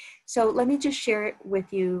it. So let me just share it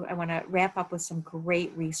with you. I want to wrap up with some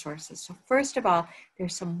great resources. So first of all,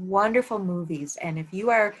 there's some wonderful movies. And if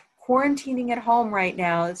you are quarantining at home right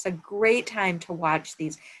now, it's a great time to watch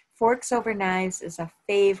these. Forks Over Knives is a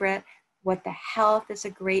favorite. What the Health is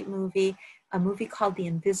a great movie. A movie called The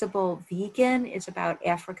Invisible Vegan is about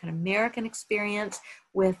African-American experience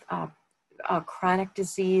with chronic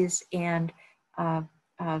disease and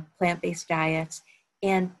plant-based diets.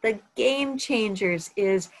 And The Game Changers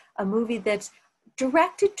is a movie that's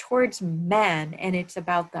directed towards men, and it's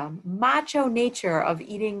about the macho nature of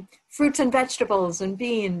eating fruits and vegetables and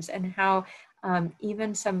beans, and how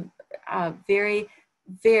even some very,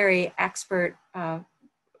 very expert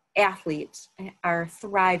athletes are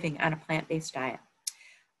thriving on a plant-based diet.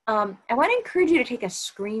 I want to encourage you to take a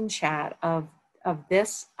screenshot of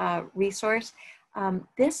this resource.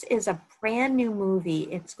 This is a brand new movie.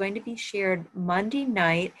 It's going to be shared Monday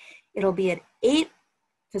night. It'll be at 8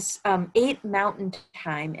 Mountain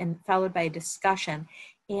Time and followed by a discussion.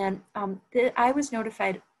 And I was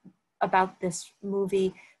notified about this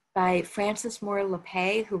movie by Frances Moore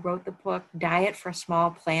Lepay, who wrote the book Diet for a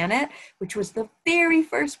Small Planet, which was the very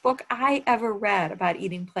first book I ever read about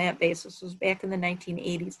eating plant-based. This was back in the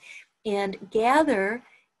 1980s. And Gather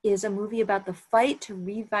is a movie about the fight to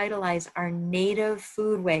revitalize our native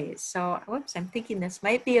foodways. So, whoops, I'm thinking this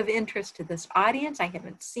might be of interest to this audience. I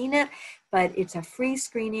haven't seen it, but it's a free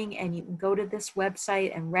screening and you can go to this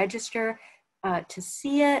website and register to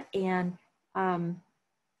see it. And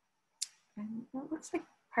it looks like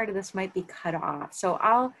part of this might be cut off. So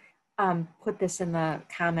I'll put this in the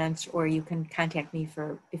comments, or you can contact me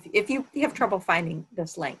for if you have trouble finding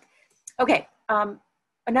this link. Okay,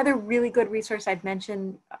 another really good resource, I've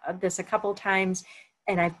mentioned this a couple times,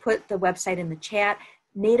 and I've put the website in the chat.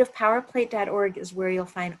 NativePowerPlate.org is where you'll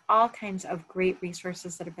find all kinds of great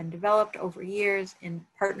resources that have been developed over years in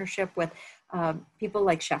partnership with people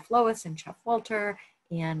like Chef Lois and Chef Walter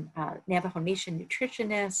and Navajo Nation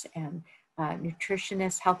nutritionists and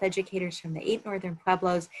nutritionists, health educators from the 8 northern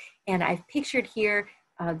pueblos. And I've pictured here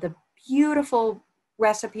the beautiful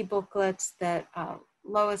recipe booklets that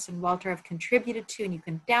Lois and Walter have contributed to, and you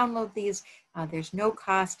can download these. There's no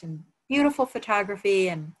cost and beautiful photography,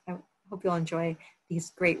 and I hope you'll enjoy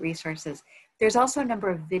these great resources. There's also a number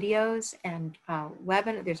of videos and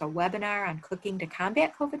there's a webinar on cooking to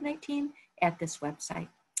combat COVID-19 at this website.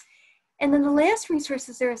 And then the last resource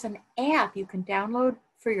is there is an app you can download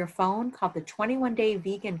for your phone called the 21-Day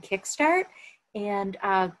Vegan Kickstart. And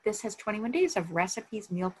this has 21 days of recipes,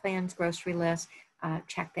 meal plans, grocery lists.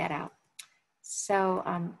 Check that out. So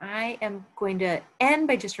I am going to end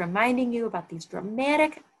by just reminding you about these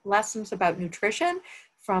dramatic lessons about nutrition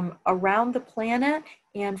from around the planet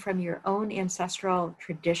and from your own ancestral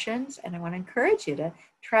traditions. And I want to encourage you to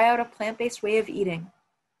try out a plant-based way of eating.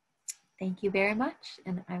 Thank you very much,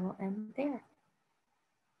 and I will end there.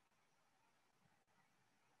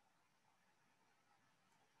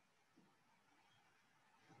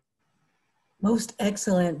 Most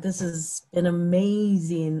excellent. This has been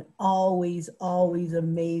amazing. Always, always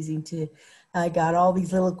amazing I got all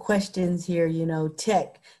these little questions here, you know,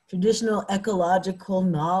 tech, traditional ecological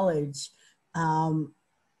knowledge,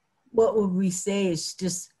 what would we say is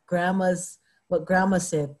just what grandma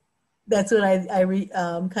said. That's what I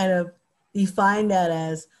kind of define that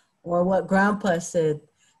as, or what grandpa said,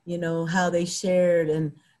 you know, how they shared,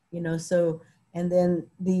 and, you know, so, and then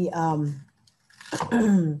the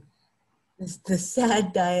the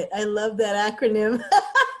SAD diet. I love that acronym.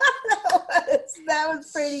 that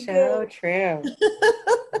was pretty So good. true.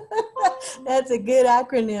 That's a good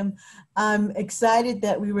acronym. I'm excited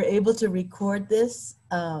that we were able to record this,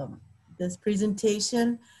 this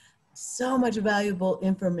presentation. So much valuable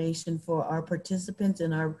information for our participants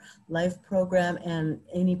in our life program and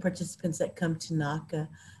any participants that come to NACA.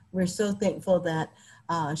 We're so thankful that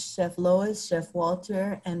Chef Lois, Chef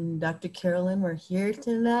Walter, and Dr. Carolyn were here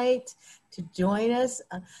tonight to join us.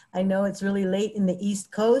 I know it's really late in the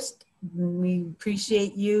East Coast. We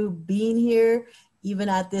appreciate you being here, even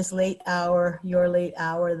at this late hour, your late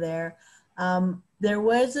hour there. There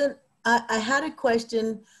wasn't, I had a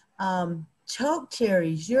question, choke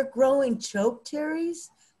cherries, you're growing choke cherries?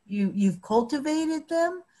 You've cultivated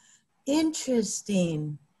them?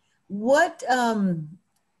 Interesting. What,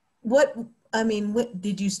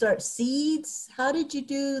 did you start seeds? How did you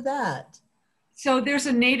do that? So there's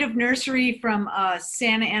a native nursery from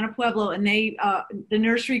Santa Ana Pueblo, and they the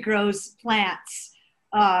nursery grows plants,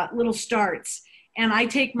 little starts. And I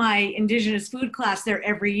take my indigenous food class there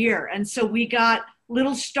every year. And so we got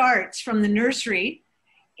little starts from the nursery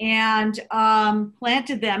and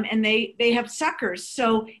planted them, and they have suckers.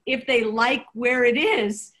 So if they like where it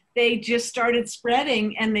is, they just started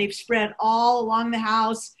spreading, and they've spread all along the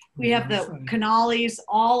house. We have the canales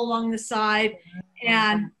all along the side,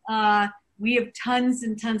 and we have tons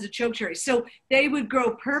and tons of choke cherries. So they would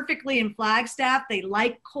grow perfectly in Flagstaff. They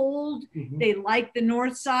like cold. Mm-hmm. They like the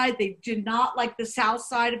north side. They did not like the south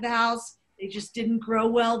side of the house. They just didn't grow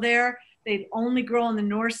well there. They'd only grow on the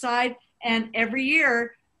north side. And every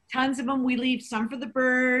year, tons of them, we leave some for the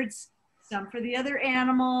birds, some for the other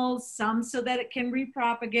animals, some so that it can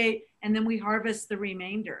repropagate, and then we harvest the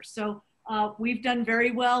remainder. So we've done very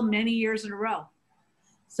well many years in a row.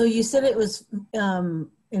 So you said it was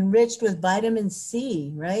enriched with vitamin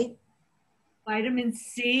C, right? Vitamin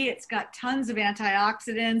C, it's got tons of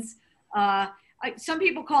antioxidants. Some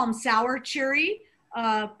people call them sour cherry,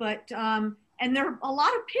 and there are a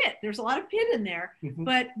lot of pit. There's a lot of pit in there, mm-hmm.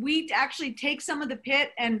 But we actually take some of the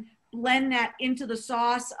pit and blend that into the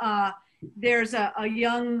sauce. There's a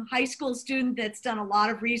young high school student that's done a lot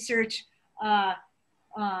of research.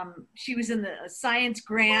 She was in the science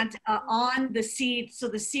grant on the seeds. So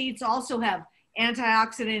the seeds also have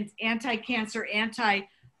antioxidants, anti-cancer, anti-disease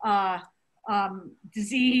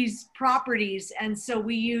properties. And so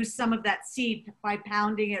we use some of that seed by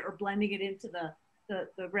pounding it or blending it into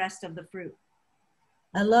the rest of the fruit.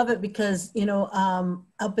 I love it because, you know,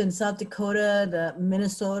 up in South Dakota,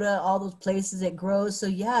 Minnesota, all those places it grows. So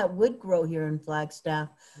yeah, it would grow here in Flagstaff.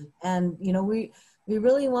 And, you know, we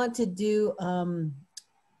really want to do,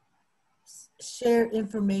 share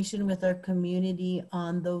information with our community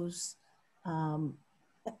on those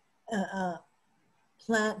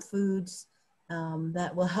plant foods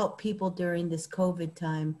that will help people during this COVID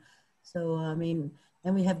time. So, I mean,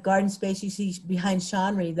 and we have garden space. You see behind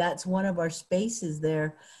Shanri, that's one of our spaces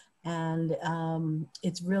there. And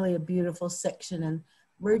it's really a beautiful section. And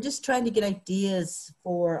we're just trying to get ideas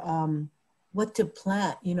for what to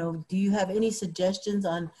plant. You know, do you have any suggestions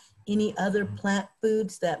on any other plant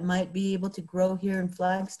foods that might be able to grow here in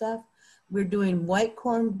Flagstaff? We're doing white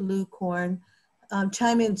corn, blue corn.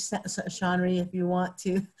 Chime in, Shanri, if you want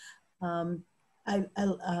to.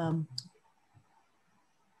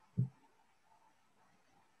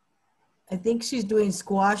 I think she's doing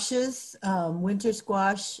squashes, winter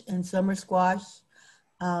squash and summer squash.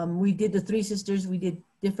 We did the Three Sisters, we did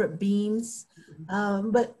different beans,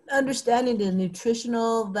 but understanding the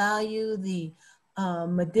nutritional value, the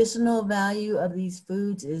medicinal value of these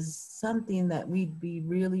foods is something that we'd be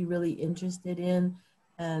really, really interested in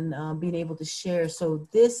and being able to share. So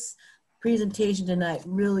this presentation tonight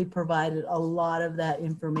really provided a lot of that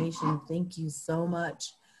information. Thank you so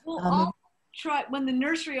much. Well, I'll try, when the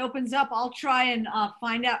nursery opens up, I'll try and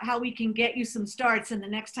find out how we can get you some starts. And the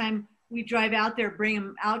next time we drive out there, bring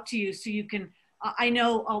them out to you so you can, I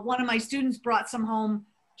know one of my students brought some home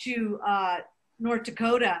to North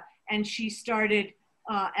Dakota, and she started,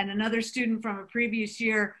 and another student from a previous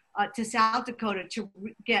year to South Dakota to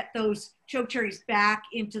get those choke cherries back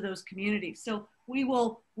into those communities. So we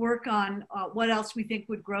will work on what else we think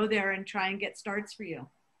would grow there and try and get starts for you.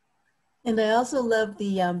 And I also love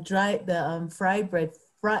the fried bread.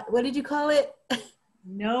 What did you call it?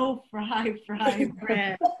 No fried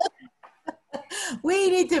bread. We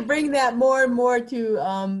need to bring that more and more to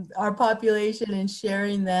our population and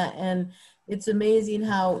sharing that. And it's amazing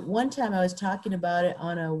how one time I was talking about it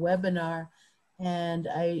on a webinar, and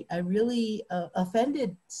I really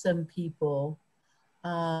offended some people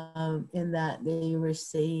in that they were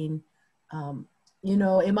saying, you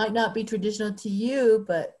know, it might not be traditional to you,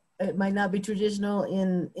 but it might not be traditional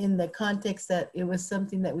in the context that it was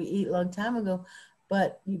something that we ate a long time ago.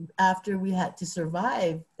 But after we had to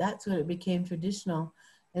survive, that's when it became traditional.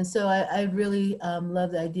 And so I really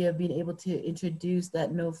love the idea of being able to introduce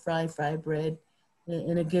that no fry bread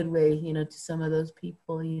in a good way, you know, to some of those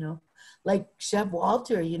people, you know, like Chef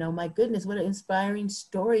Walter, you know, my goodness, what an inspiring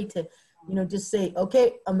story to, you know, just say,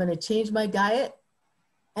 okay, I'm going to change my diet.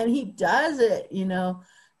 And he does it, you know.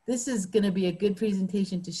 This is going to be a good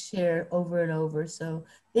presentation to share over and over. So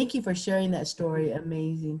thank you for sharing that story.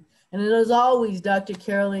 Amazing. And as always, Dr.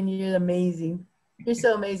 Carolyn, you're amazing. You're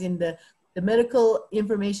so amazing. The medical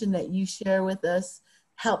information that you share with us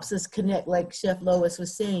helps us connect, like Chef Lois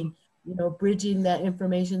was saying, you know, bridging that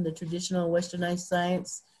information, the traditional westernized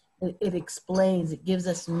science. It explains, it gives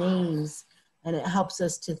us names, and it helps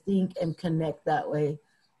us to think and connect that way.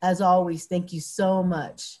 As always, thank you so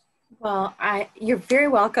much. Well, you're very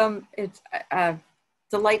welcome. It's a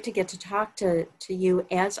delight to get to talk to you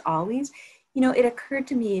as always. You know, it occurred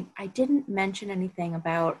to me, I didn't mention anything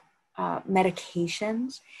about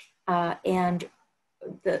medications and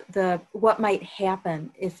the what might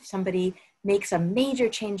happen if somebody makes a major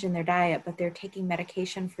change in their diet, but they're taking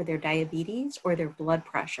medication for their diabetes or their blood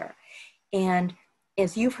pressure. And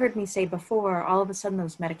as you've heard me say before, all of a sudden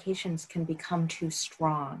those medications can become too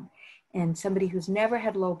strong. And somebody who's never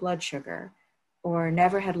had low blood sugar or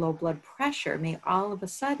never had low blood pressure may all of a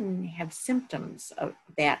sudden have symptoms of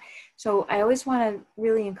that. So I always want to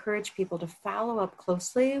really encourage people to follow up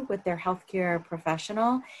closely with their healthcare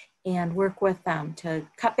professional and work with them to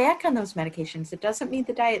cut back on those medications. It doesn't mean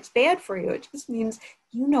the diet's bad for you. It just means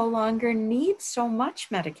you no longer need so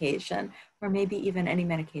much medication, or maybe even any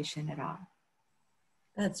medication at all.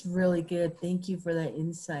 That's really good. Thank you for that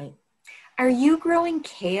insight. Are you growing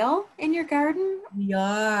kale in your garden? We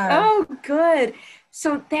are. Oh, good.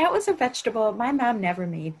 So that was a vegetable. My mom never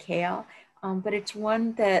made kale, but it's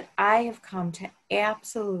one that I have come to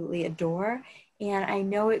absolutely adore. And I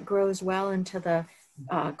know it grows well into the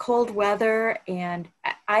cold weather. And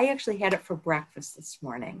I actually had it for breakfast this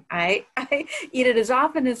morning. I eat it as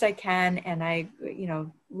often as I can. And I, you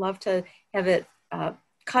know, love to have it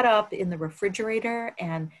cut up in the refrigerator,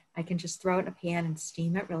 and I can just throw it in a pan and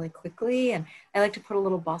steam it really quickly. And I like to put a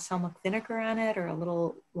little balsamic vinegar on it or a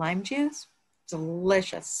little lime juice.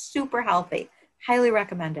 Delicious, super healthy. Highly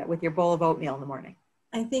recommend it with your bowl of oatmeal in the morning.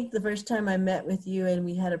 I think the first time I met with you and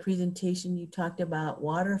we had a presentation, you talked about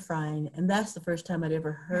water frying, and that's the first time I'd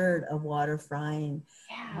ever heard of water frying.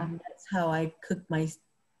 Yeah. And that's how I cook my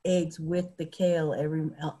eggs with the kale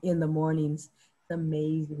in the mornings. It's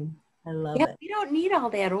amazing. I love it. You don't need all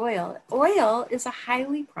that oil. Oil is a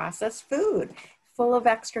highly processed food full of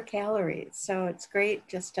extra calories. So it's great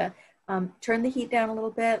just to turn the heat down a little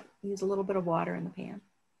bit, use a little bit of water in the pan.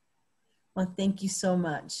 Well, thank you so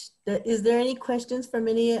much. Is there any questions from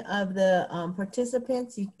any of the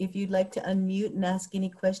participants? If you'd like to unmute and ask any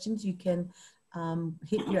questions, you can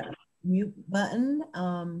hit your mute button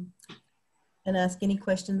and ask any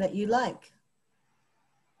question that you like.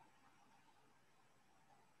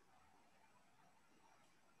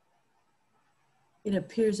 It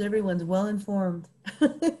appears everyone's well informed.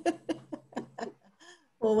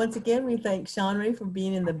 Well, once again, we thank Sean Ray for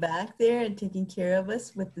being in the back there and taking care of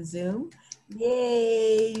us with the Zoom.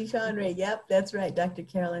 Yay, Sean Ray. Yep, that's right, Dr.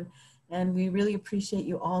 Carolyn. And we really appreciate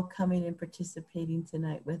you all coming and participating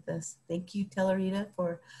tonight with us. Thank you, Telerita,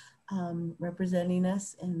 for representing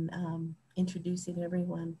us and introducing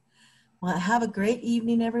everyone. Well, have a great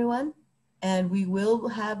evening, everyone. And we will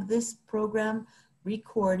have this program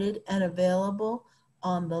recorded and available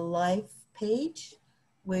on the Life page,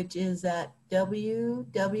 which is at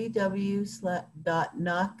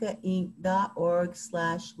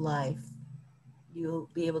www.nakainc.org/life. You'll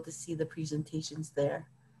be able to see the presentations there.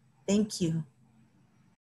 Thank you.